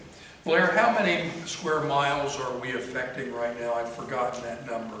mid-Michigan. Blair, how many square miles are we affecting right now? I've forgotten that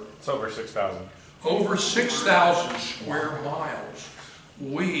number. It's over 6,000. Over 6,000 square miles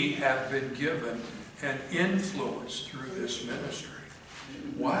we have been given an influence through this ministry.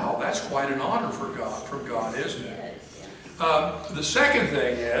 Wow, that's quite an honor from God, isn't it? The second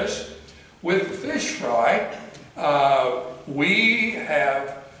thing is, with the fish fry, we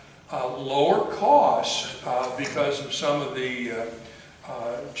have lower costs because of some of the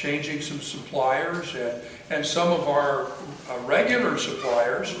changing some suppliers, and some of our regular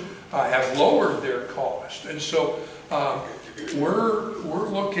suppliers have lowered their cost. And so we're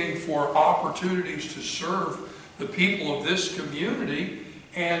looking for opportunities to serve the people of this community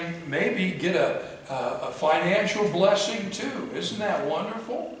and maybe get a financial blessing too. Isn't that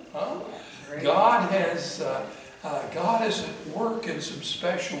wonderful? Huh? God is at work in some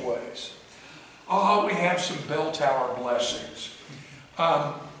special ways. Oh, we have some bell tower blessings.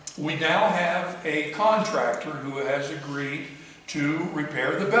 We now have a contractor who has agreed to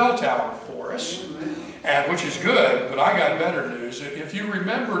repair the bell tower for us, which is good, but I got better news. If you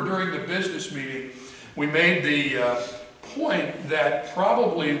remember during the business meeting, we made the point that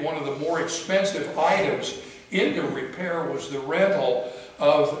probably one of the more expensive items in the repair was the rental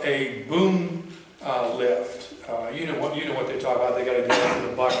of a boom lift. You know what they talk about. They got to get under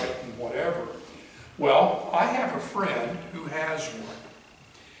the bucket and whatever. Well, I have a friend who has one.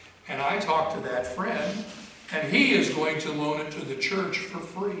 And I talked to that friend, and he is going to loan it to the church for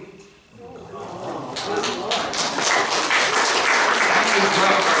free.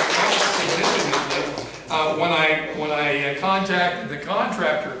 When I contacted the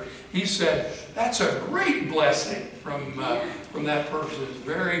contractor, he said, that's a great blessing from that person. It's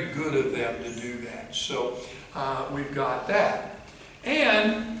very good of them to do that. So we've got that.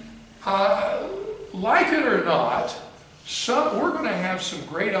 And like it or not, we're going to have some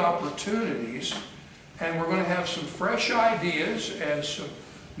great opportunities, and we're going to have some fresh ideas and some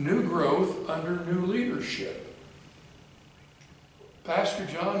new growth under new leadership. Pastor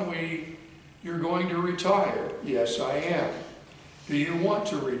John, you're going to retire. Yes, I am. Do you want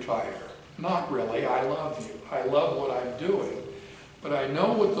to retire? Not really. I love you. I love what I'm doing. But I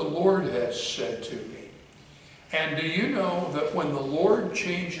know what the Lord has said to me. And do you know that when the Lord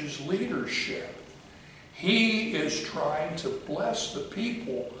changes leadership, He is trying to bless the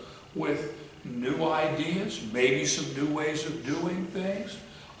people with new ideas, maybe some new ways of doing things?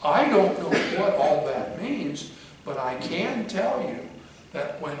 I don't know what all that means, but I can tell you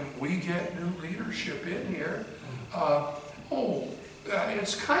that when we get new leadership in here,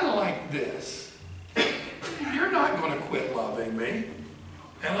 it's kind of like this. You're not going to quit loving me,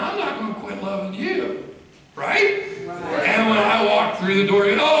 and I'm not going to quit loving you, right? And when I walk through the door,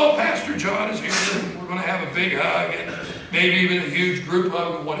 Pastor John is here, and we're going to have a big hug, and maybe even a huge group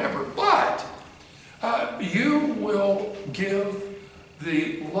hug or whatever. But you will give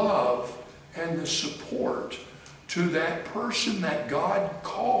the love and the support to that person that God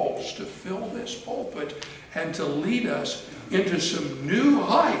calls to fill this pulpit and to lead us into some new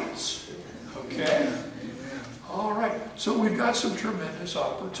heights. Okay? All right. So we've got some tremendous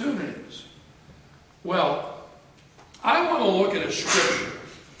opportunities. Well, I want to look at a scripture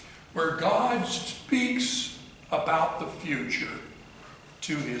where God speaks about the future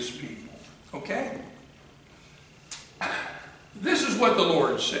to His people. Okay? This is what the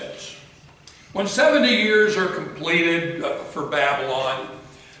Lord says. When 70 years are completed for Babylon,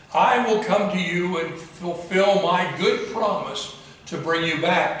 I will come to you and fulfill my good promise to bring you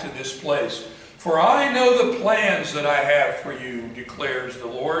back to this place. For I know the plans that I have for you, declares the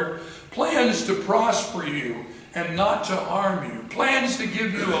Lord. Plans to prosper you and not to harm you. Plans to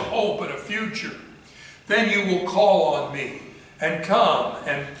give you a hope and a future. Then you will call on me and come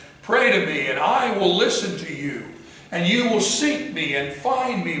and pray to me, and I will listen to you. And you will seek me and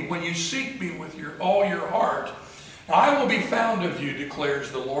find me when you seek me with all your heart. I will be found of you,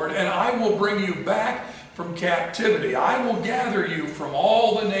 declares the Lord, and I will bring you back from captivity. I will gather you from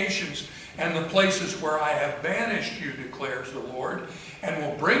all the nations and the places where I have banished you, declares the Lord, and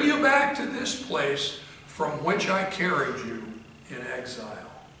will bring you back to this place from which I carried you in exile.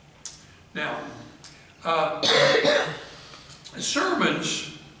 Now,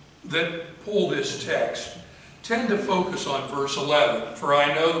 sermons that pull this text tend to focus on verse 11. For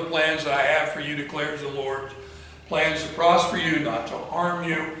I know the plans that I have for you, declares the Lord. Plans to prosper you, not to harm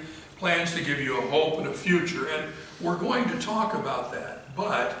you. Plans to give you a hope and a future. And we're going to talk about that.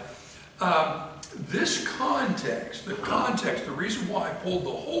 But this context, the reason why I pulled the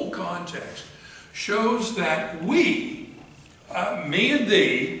whole context, shows that we, me and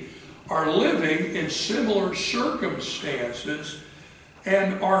thee, are living in similar circumstances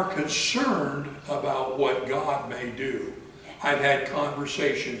and are concerned about what God may do. I've had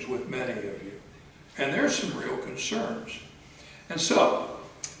conversations with many of you, and there's some real concerns. And so,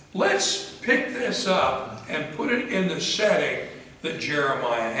 let's pick this up and put it in the setting that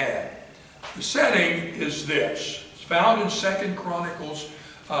Jeremiah had. The setting is this. It's found in 2 Chronicles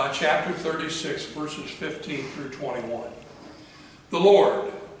chapter 36, verses 15 through 21. The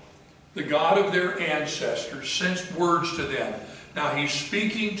Lord, the God of their ancestors, sent words to them Now he's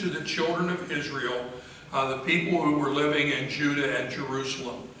speaking to the children of Israel, the people who were living in Judah and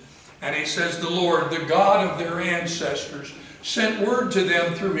Jerusalem. And he says, the Lord, the God of their ancestors, sent word to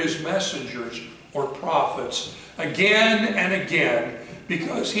them through his messengers or prophets again and again,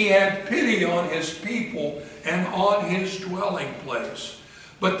 because he had pity on his people and on his dwelling place.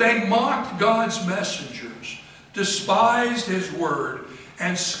 But they mocked God's messengers, despised his word,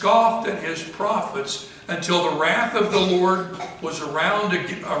 and scoffed at his prophets, until the wrath of the Lord was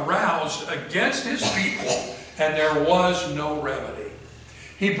aroused against his people, and there was no remedy.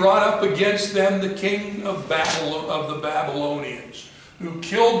 He brought up against them the king of the Babylonians, who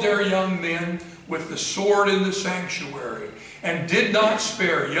killed their young men with the sword in the sanctuary, and did not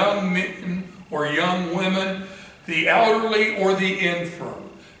spare young men or young women, the elderly or the infirm.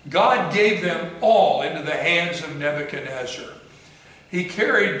 God gave them all into the hands of Nebuchadnezzar. He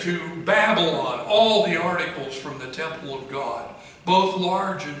carried to Babylon all the articles from the temple of God, both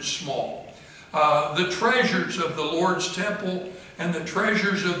large and small, the treasures of the Lord's temple and the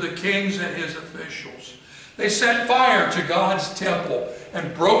treasures of the kings and his officials. They set fire to God's temple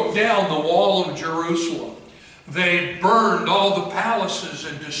and broke down the wall of Jerusalem. They burned all the palaces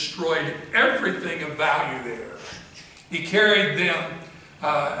and destroyed everything of value there. He carried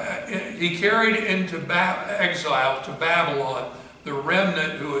into exile to Babylon the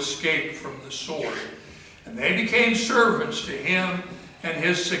remnant who escaped from the sword. And they became servants to him and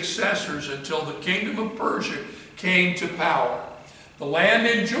his successors until the kingdom of Persia came to power. The land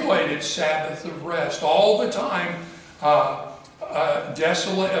enjoyed its Sabbath of rest. All the time of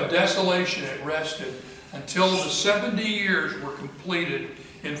desolation it rested, until the 70 years were completed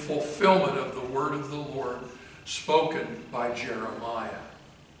in fulfillment of the word of the Lord spoken by Jeremiah.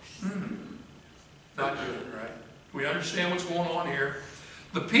 Not good, right? We understand what's going on here.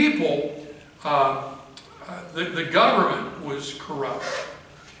 The people, the government was corrupt,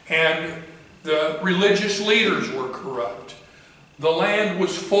 and the religious leaders were corrupt. The land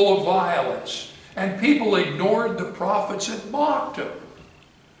was full of violence, and people ignored the prophets and mocked them.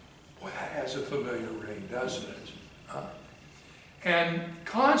 Boy, that has a familiar ring, doesn't it? Huh? And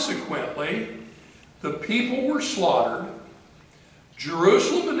consequently, the people were slaughtered,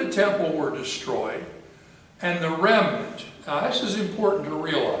 Jerusalem and the temple were destroyed, and the remnant. Now, this is important to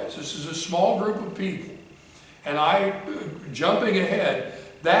realize. This is a small group of people. And jumping ahead,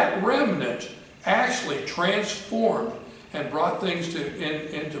 that remnant actually transformed and brought things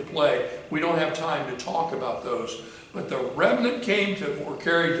into play. We don't have time to talk about those. But the remnant were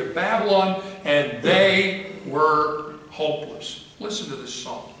carried to Babylon, and they were hopeless. Listen to this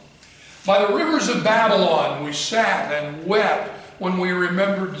song. By the rivers of Babylon we sat and wept when we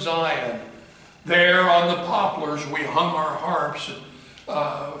remembered Zion. There on the poplars we hung our harps,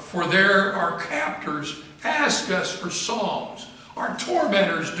 for there our captors asked us for songs. Our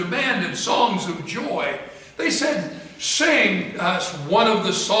tormentors demanded songs of joy. They said, sing us one of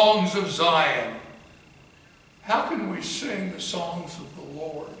the songs of Zion. How can we sing the songs of the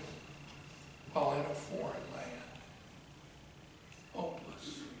Lord while in a foreign land?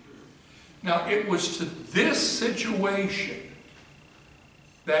 Hopeless. Now, it was to this situation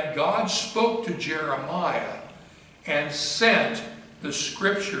that God spoke to Jeremiah and sent the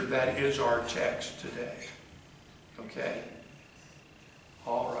scripture that is our text today. Okay?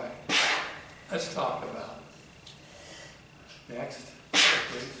 All right. Let's talk about it. Next,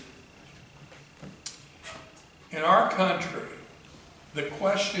 please. In our country, the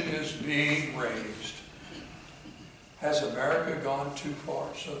question is being raised. Has America gone too far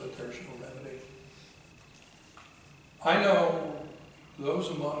so that there's no remedy? I know those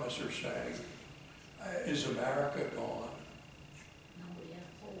among us are saying, is America gone?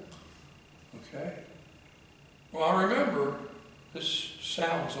 Okay. Well, remember, this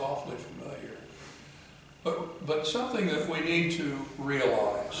sounds awfully familiar. But something that we need to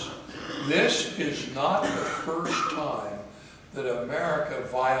realize, this is not the first time that America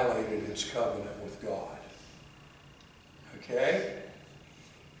violated its covenant with God. Okay?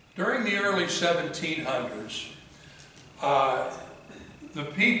 During the early 1700s, the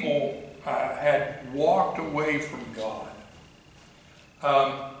people had walked away from God.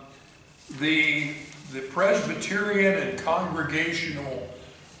 The Presbyterian and Congregational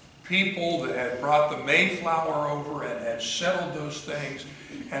people that had brought the Mayflower over and had settled those things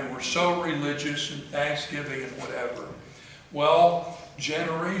and were so religious and Thanksgiving and whatever. Well,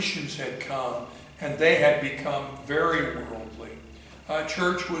 generations had come and they had become very worldly.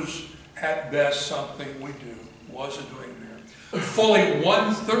 Church was at best something we do, wasn't doing there. Fully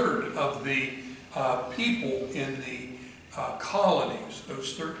 1/3 of the people in the colonies,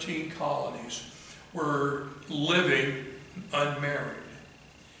 those 13 colonies, were living unmarried.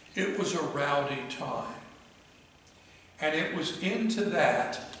 It was a rowdy time. And it was into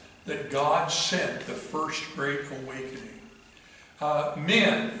that God sent the first Great Awakening.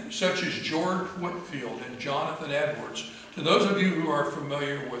 Men such as George Whitefield and Jonathan Edwards, to those of you who are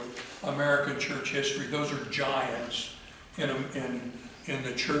familiar with American church history, those are giants in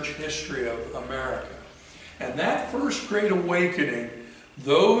the church history of America. And that first Great Awakening,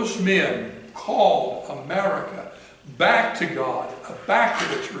 those men called America back to God, back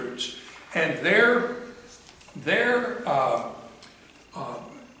to its roots. And their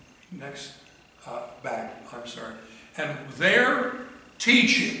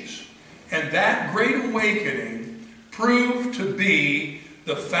teachings and that Great Awakening proved to be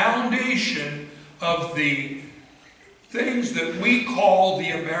the foundation of the things that we call the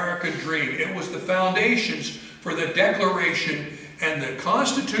American dream. It was the foundations for the Declaration and the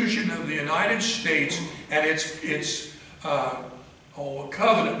Constitution of the United States and its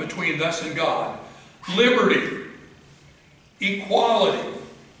covenant between us and God. Liberty, equality,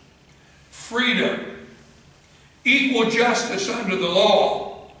 freedom, equal justice under the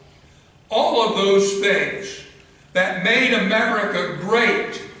law. All of those things that made America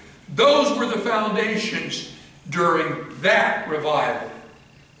great, those were the foundations during that revival.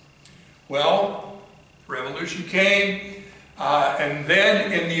 Well, revolution came, and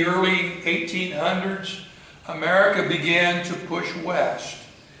then in the early 1800s, America began to push west.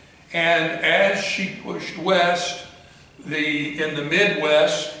 And as she pushed west, in the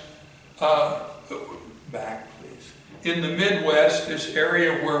Midwest, in the Midwest, this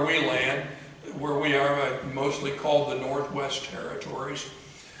area where we land, where we are mostly called the Northwest Territories,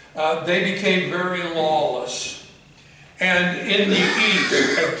 they became very lawless. And in the East,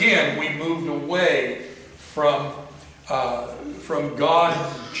 again, we moved away from God,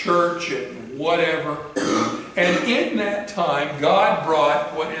 church, and whatever. And in that time, God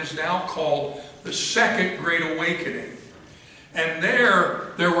brought what is now called the Second Great Awakening. And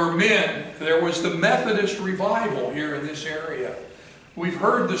there were men, there was the Methodist revival here in this area. We've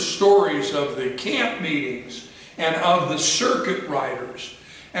heard the stories of the camp meetings and of the circuit riders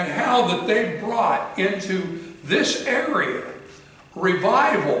and how that they brought into this area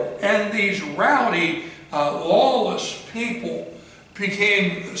revival, and these rowdy, lawless people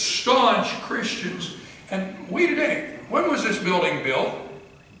became staunch Christians. And we today, when was this building built?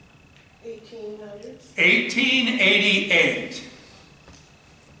 1800s. 1888.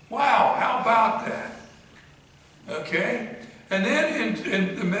 Wow, how about that? Okay. And then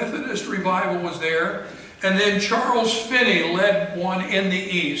in the Methodist revival was there. And then Charles Finney led one in the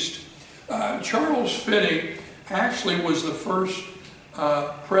East. Charles Finney actually was the first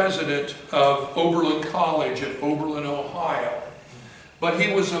president of Oberlin College in Oberlin, Ohio. But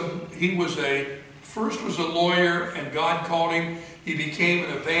first was a lawyer, and God called him. He became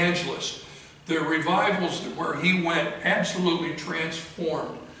an evangelist. The revivals where he went absolutely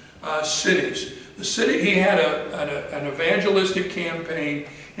transformed cities. He had an evangelistic campaign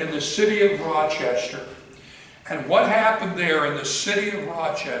in the city of Rochester. And what happened there in the city of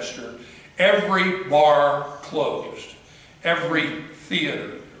Rochester, every bar closed. Every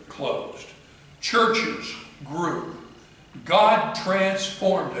theater closed. Churches grew. God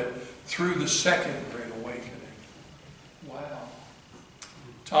transformed it through the Second Great Awakening. Wow.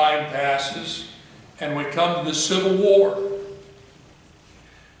 Time passes, and we come to the Civil War.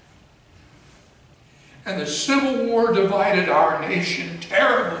 And the Civil War divided our nation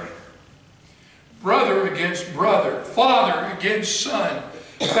terribly. Brother against brother, father against son,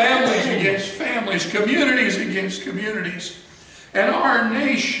 families against families, communities against communities. And our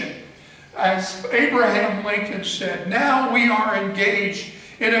nation, as Abraham Lincoln said, now we are engaged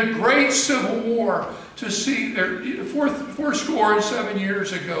in a great civil war to see, 47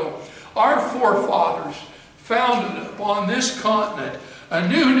 years ago, our forefathers founded upon this continent a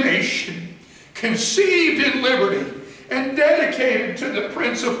new nation, conceived in liberty and dedicated to the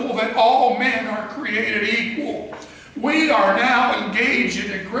principle that all men are created equal. We are now engaged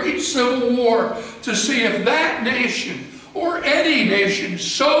in a great civil war to see if that nation or any nation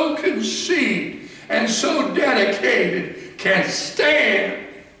so conceived and so dedicated can stand.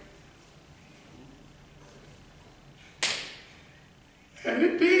 And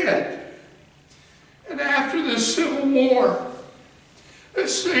it did. And after the Civil War,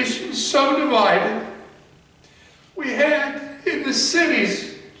 this nation so divided, we had in the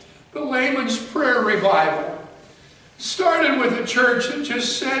cities the Layman's Prayer Revival. Started with a church that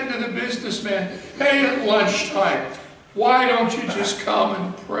just said to the businessmen, hey, at lunchtime, why don't you just come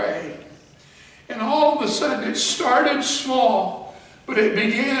and pray? And all of a sudden it started small, but it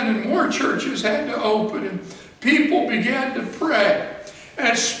began, and more churches had to open, and people began to pray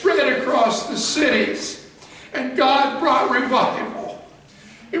and spread across the cities, and God brought revival.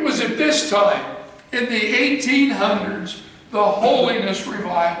 It was at this time, in the 1800s, the Holiness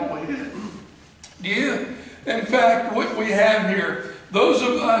Revival hit. In fact, what we have here, those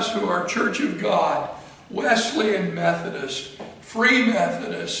of us who are Church of God, Wesleyan Methodist, Free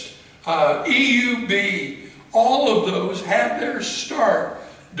Methodist, EUB, all of those had their start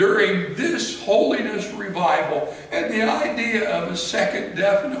during this Holiness Revival and the idea of a second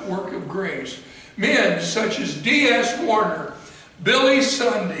definite work of grace. Men such as D.S. Warner, Billy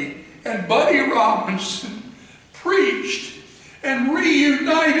Sunday, and Buddy Robinson preached and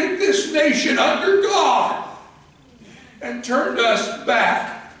reunited this nation under God and turned us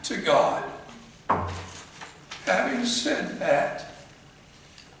back to God. Having said that,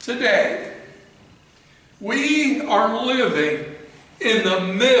 today we are living in the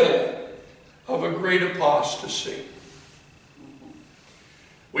middle of a great apostasy.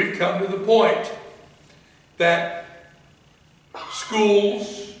 We've come to the point that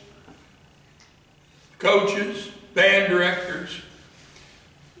schools, coaches, band directors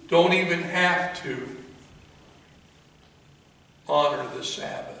don't even have to honor the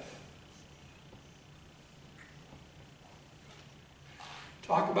Sabbath.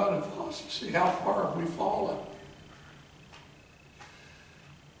 Talk about apostasy. How far have we fallen?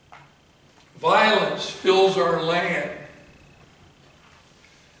 Violence fills our land.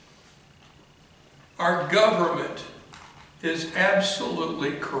 Our government is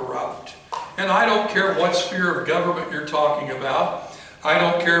absolutely corrupt. And I don't care what sphere of government you're talking about. I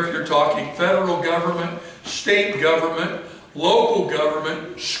don't care if you're talking federal government, state government, local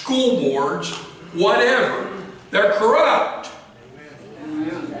government, school boards, whatever. They're corrupt.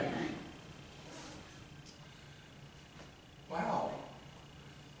 Wow.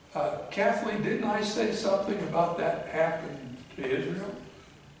 Kathleen, didn't I say something about that happened to Israel?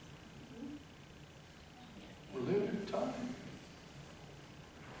 We're living in a time.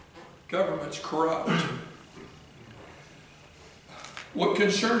 Government's corrupt. What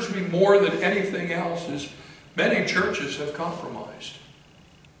concerns me more than anything else is many churches have compromised.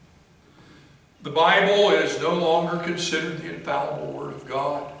 The Bible is no longer considered the infallible Word of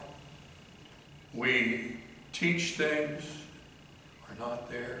God. We teach things are not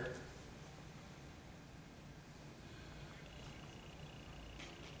there.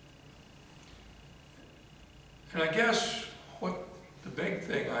 And I guess what the big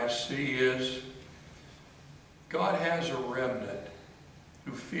thing I see is God has a remnant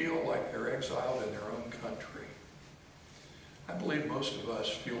who feel like they're exiled in their own country. I believe most of us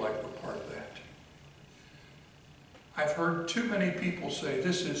feel like we're part of that. I've heard too many people say,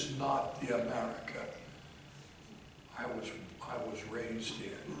 this is not the America I was raised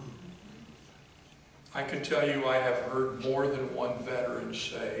in. I can tell you I have heard more than one veteran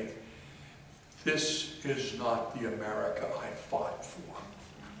say, this is not the America I fought for.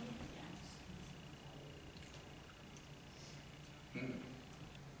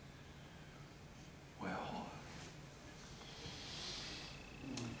 Well,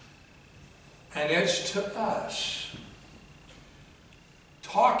 and it's to us,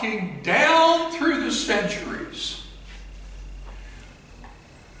 talking down through the centuries,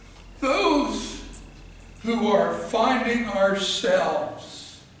 those who are finding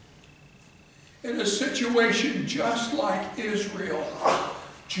ourselves in a situation just like Israel.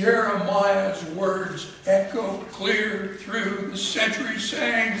 Jeremiah's words echo clear through the centuries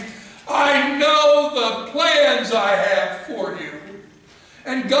saying, I know the plans I have for you.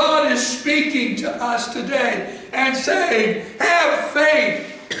 And God is speaking to us today and saying, have faith.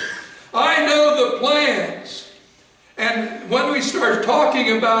 I know the plans. And when we start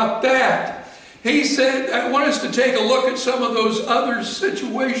talking about that, he said, I want us to take a look at some of those other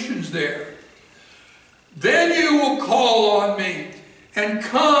situations there. Then you will call on me and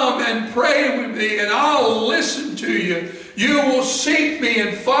come and pray with me, and I'll listen to you. You will seek me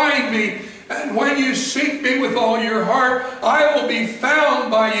and find me. And when you seek me with all your heart, I will be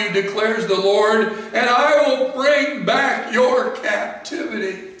found by you, declares the Lord, and I will bring back your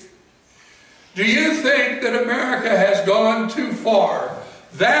captivity. Do you think that America has gone too far?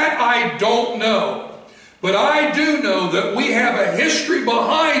 That I don't know. But I do know that we have a history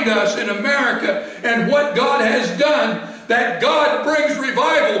behind us in America and what God has done, that God brings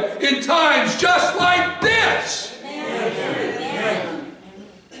revival in times just like this. Amen.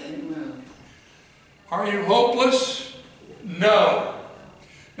 Amen. Are you hopeless? No.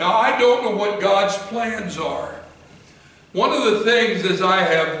 Now, I don't know what God's plans are. One of the things as I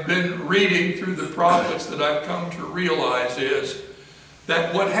have been reading through the prophets that I've come to realize is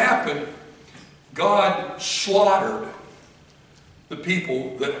that what happened God slaughtered the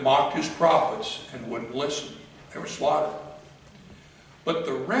people that mocked his prophets and wouldn't listen. They were slaughtered. But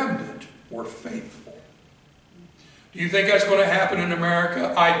the remnant were faithful. Do you think that's going to happen in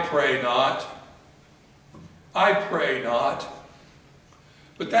America? I pray not. I pray not.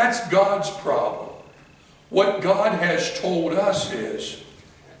 But that's God's problem. What God has told us is,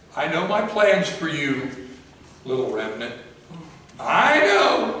 I know my plans for you, little remnant. I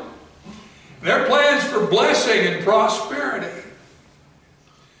know. They're plans for blessing and prosperity.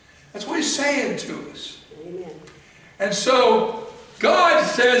 That's what he's saying to us. Amen. And so, God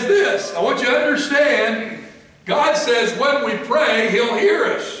says this. I want you to understand, God says when we pray, he'll hear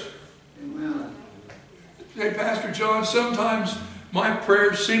us. Amen. Hey, Pastor John, sometimes my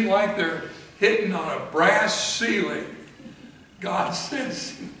prayers seem like they're hitting on a brass ceiling. God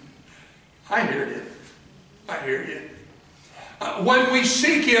says, I hear you. I hear you. When we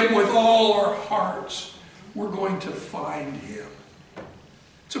seek him with all our hearts, we're going to find him.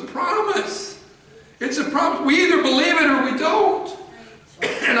 It's a promise. It's a promise. We either believe it or we don't.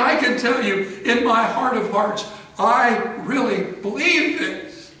 And I can tell you, in my heart of hearts, I really believe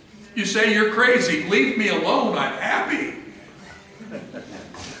this. You say you're crazy. Leave me alone. I'm happy.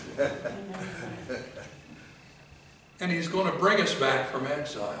 And he's going to bring us back from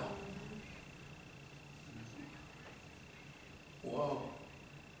exile. Whoa.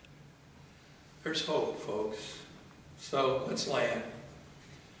 There's hope, folks. So let's land.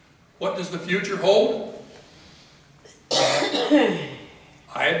 What does the future hold? I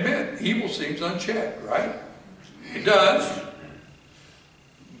admit, evil seems unchecked, right? It does.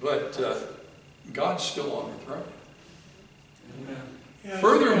 But God's still on the throne. Amen.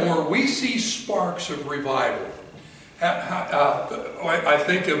 Furthermore, we see sparks of revival. I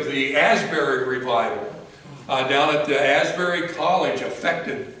think of the Asbury revival down at the Asbury College,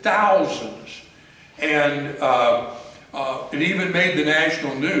 affected thousands. And it even made the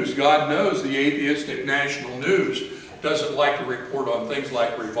national news. God knows the atheistic national news doesn't like to report on things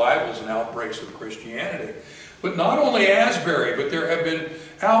like revivals and outbreaks of Christianity. But not only Asbury, but there have been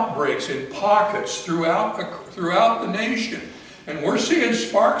outbreaks in pockets throughout the nation. And we're seeing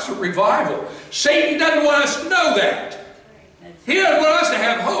sparks of revival. Satan doesn't want us to know that. He doesn't want us to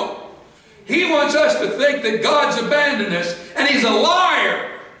have hope. He wants us to think that God's abandoned us, and he's a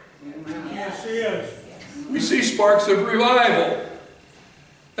liar. Yes, he is. We see sparks of revival.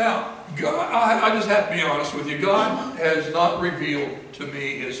 Now, God, I just have to be honest with you. God has not revealed to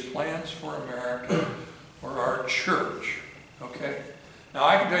me his plans for America or our church. Okay? Now,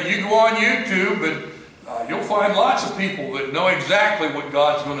 I can tell you, you go on YouTube, and you'll find lots of people that know exactly what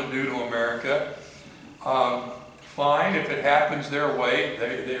God's going to do to America. Fine, if it happens their way,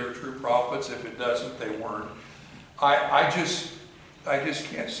 they are true prophets. If it doesn't, they weren't. I just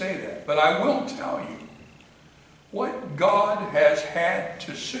can't say that. But I will tell you, what God has had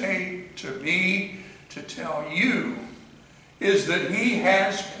to say to me, to tell you, is that he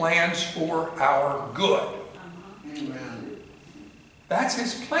has plans for our good. Amen. That's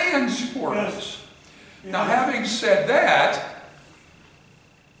his plans for us. Now, having said that,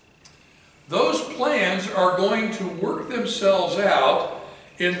 those plans are going to work themselves out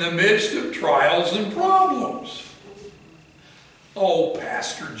in the midst of trials and problems. Oh,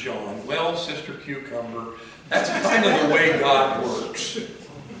 Pastor John. Well, Sister Cucumber, that's kind of the way God works.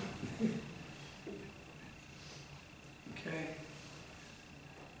 Okay?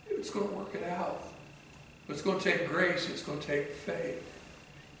 It's going to work it out. It's going to take grace. It's going to take faith.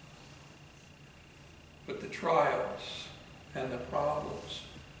 But the trials and the problems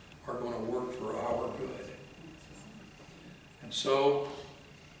are going to work for our good. And so,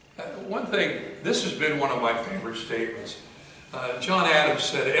 one thing, this has been one of my favorite statements. John Adams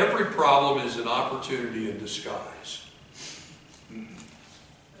said, every problem is an opportunity in disguise.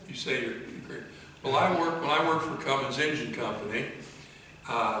 You say you're great. Well, when I worked for Cummins Engine Company,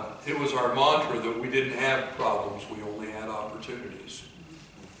 it was our mantra that we didn't have problems, we only had opportunities.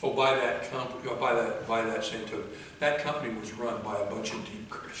 Oh, by that same token, that company was run by a bunch of deep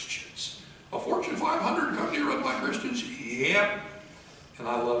Christians. A Fortune 500 company run by Christians? Yep. And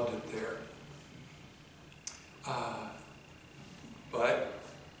I loved it there. But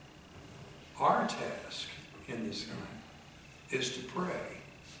our task in this time is to pray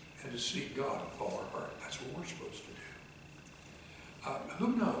and to seek God with all our heart. That's what we're supposed to do.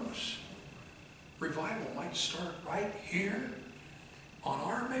 Who knows? Revival might start right here on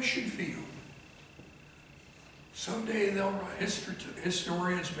our mission field. Someday they'll write,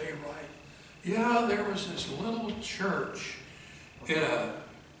 historians may write, yeah, there was this little church in a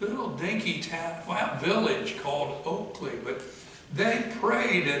little dinky town, village called Oakley, but They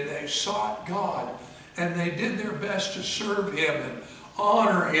prayed and they sought God, and they did their best to serve Him and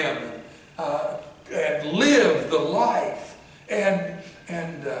honor Him and live the life.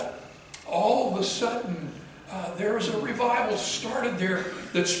 And all of a sudden, there was a revival started there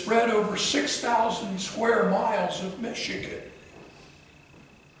that spread over 6,000 square miles of Michigan.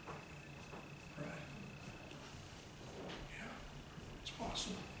 Right. Yeah, it's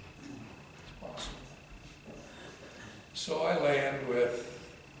possible. It's possible. So I land with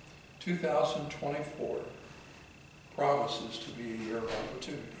 2024 promises to be a year of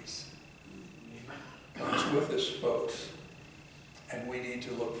opportunities. God's with us, folks, and we need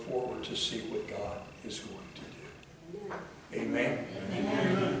to look forward to see what God is going to do. Amen?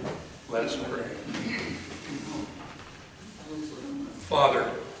 Amen. Let us pray. Father,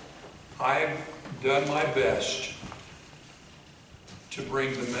 I've done my best to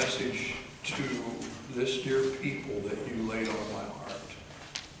bring the message to this dear people that you laid on my heart.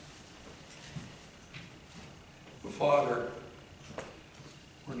 But Father,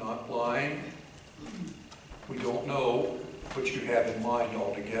 we're not blind. We don't know what you have in mind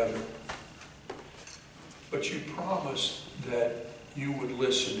altogether. But you promised that you would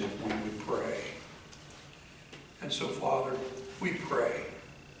listen if we would pray. And so, Father, we pray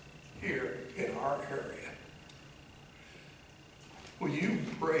here in our area. Will you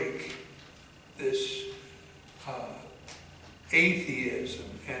break this atheism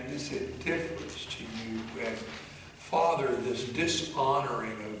and this indifference to you, and Father, this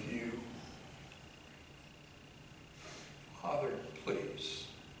dishonoring of you? Father, please,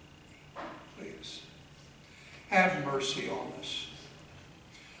 please, have mercy on us.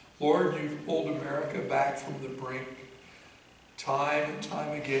 Lord, you've pulled America back from the brink time and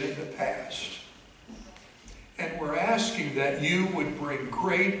time again in the past. And we're asking that you would bring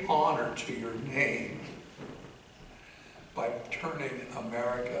great honor to your name by turning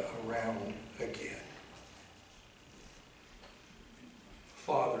America around again.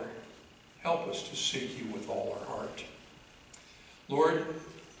 Father, help us to seek you with all our heart. Lord,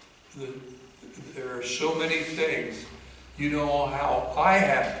 there are so many things. You know how I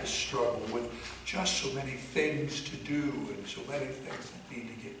have to struggle with just so many things to do and so many things that need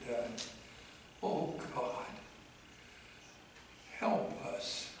to get done. Oh God, help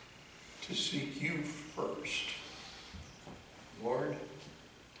us to seek you first. Lord,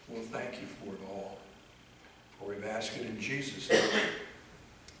 we'll thank you for it all. For we've asked it in Jesus' name.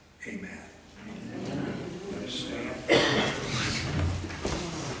 Amen. Amen. Let us stand.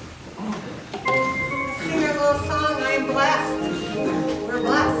 Sing our little song, I'm blessed. We're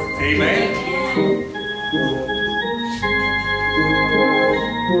blessed. Amen.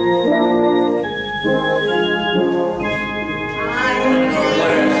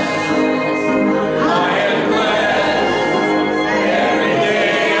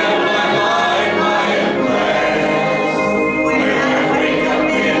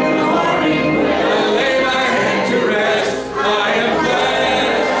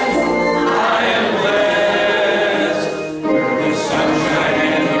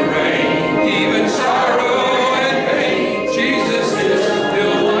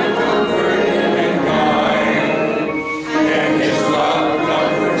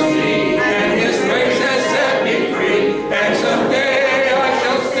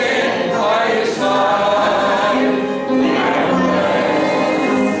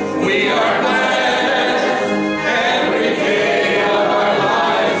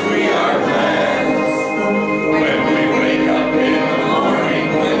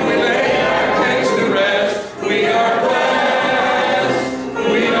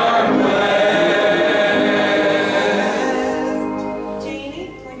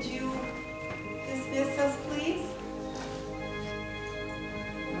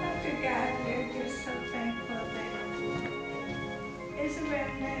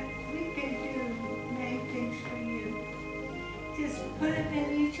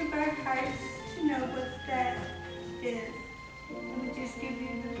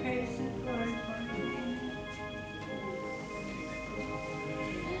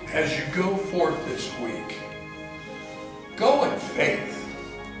 As you go forth this week, go in faith.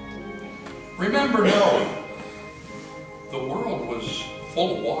 Remember Noah. The world was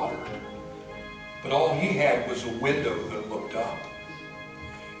full of water, but all he had was a window that looked up.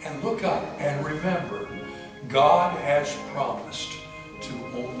 And look up and remember, God has promised to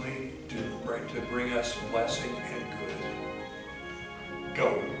only to bring us blessing and good.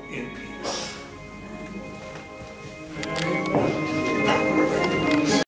 Go in peace.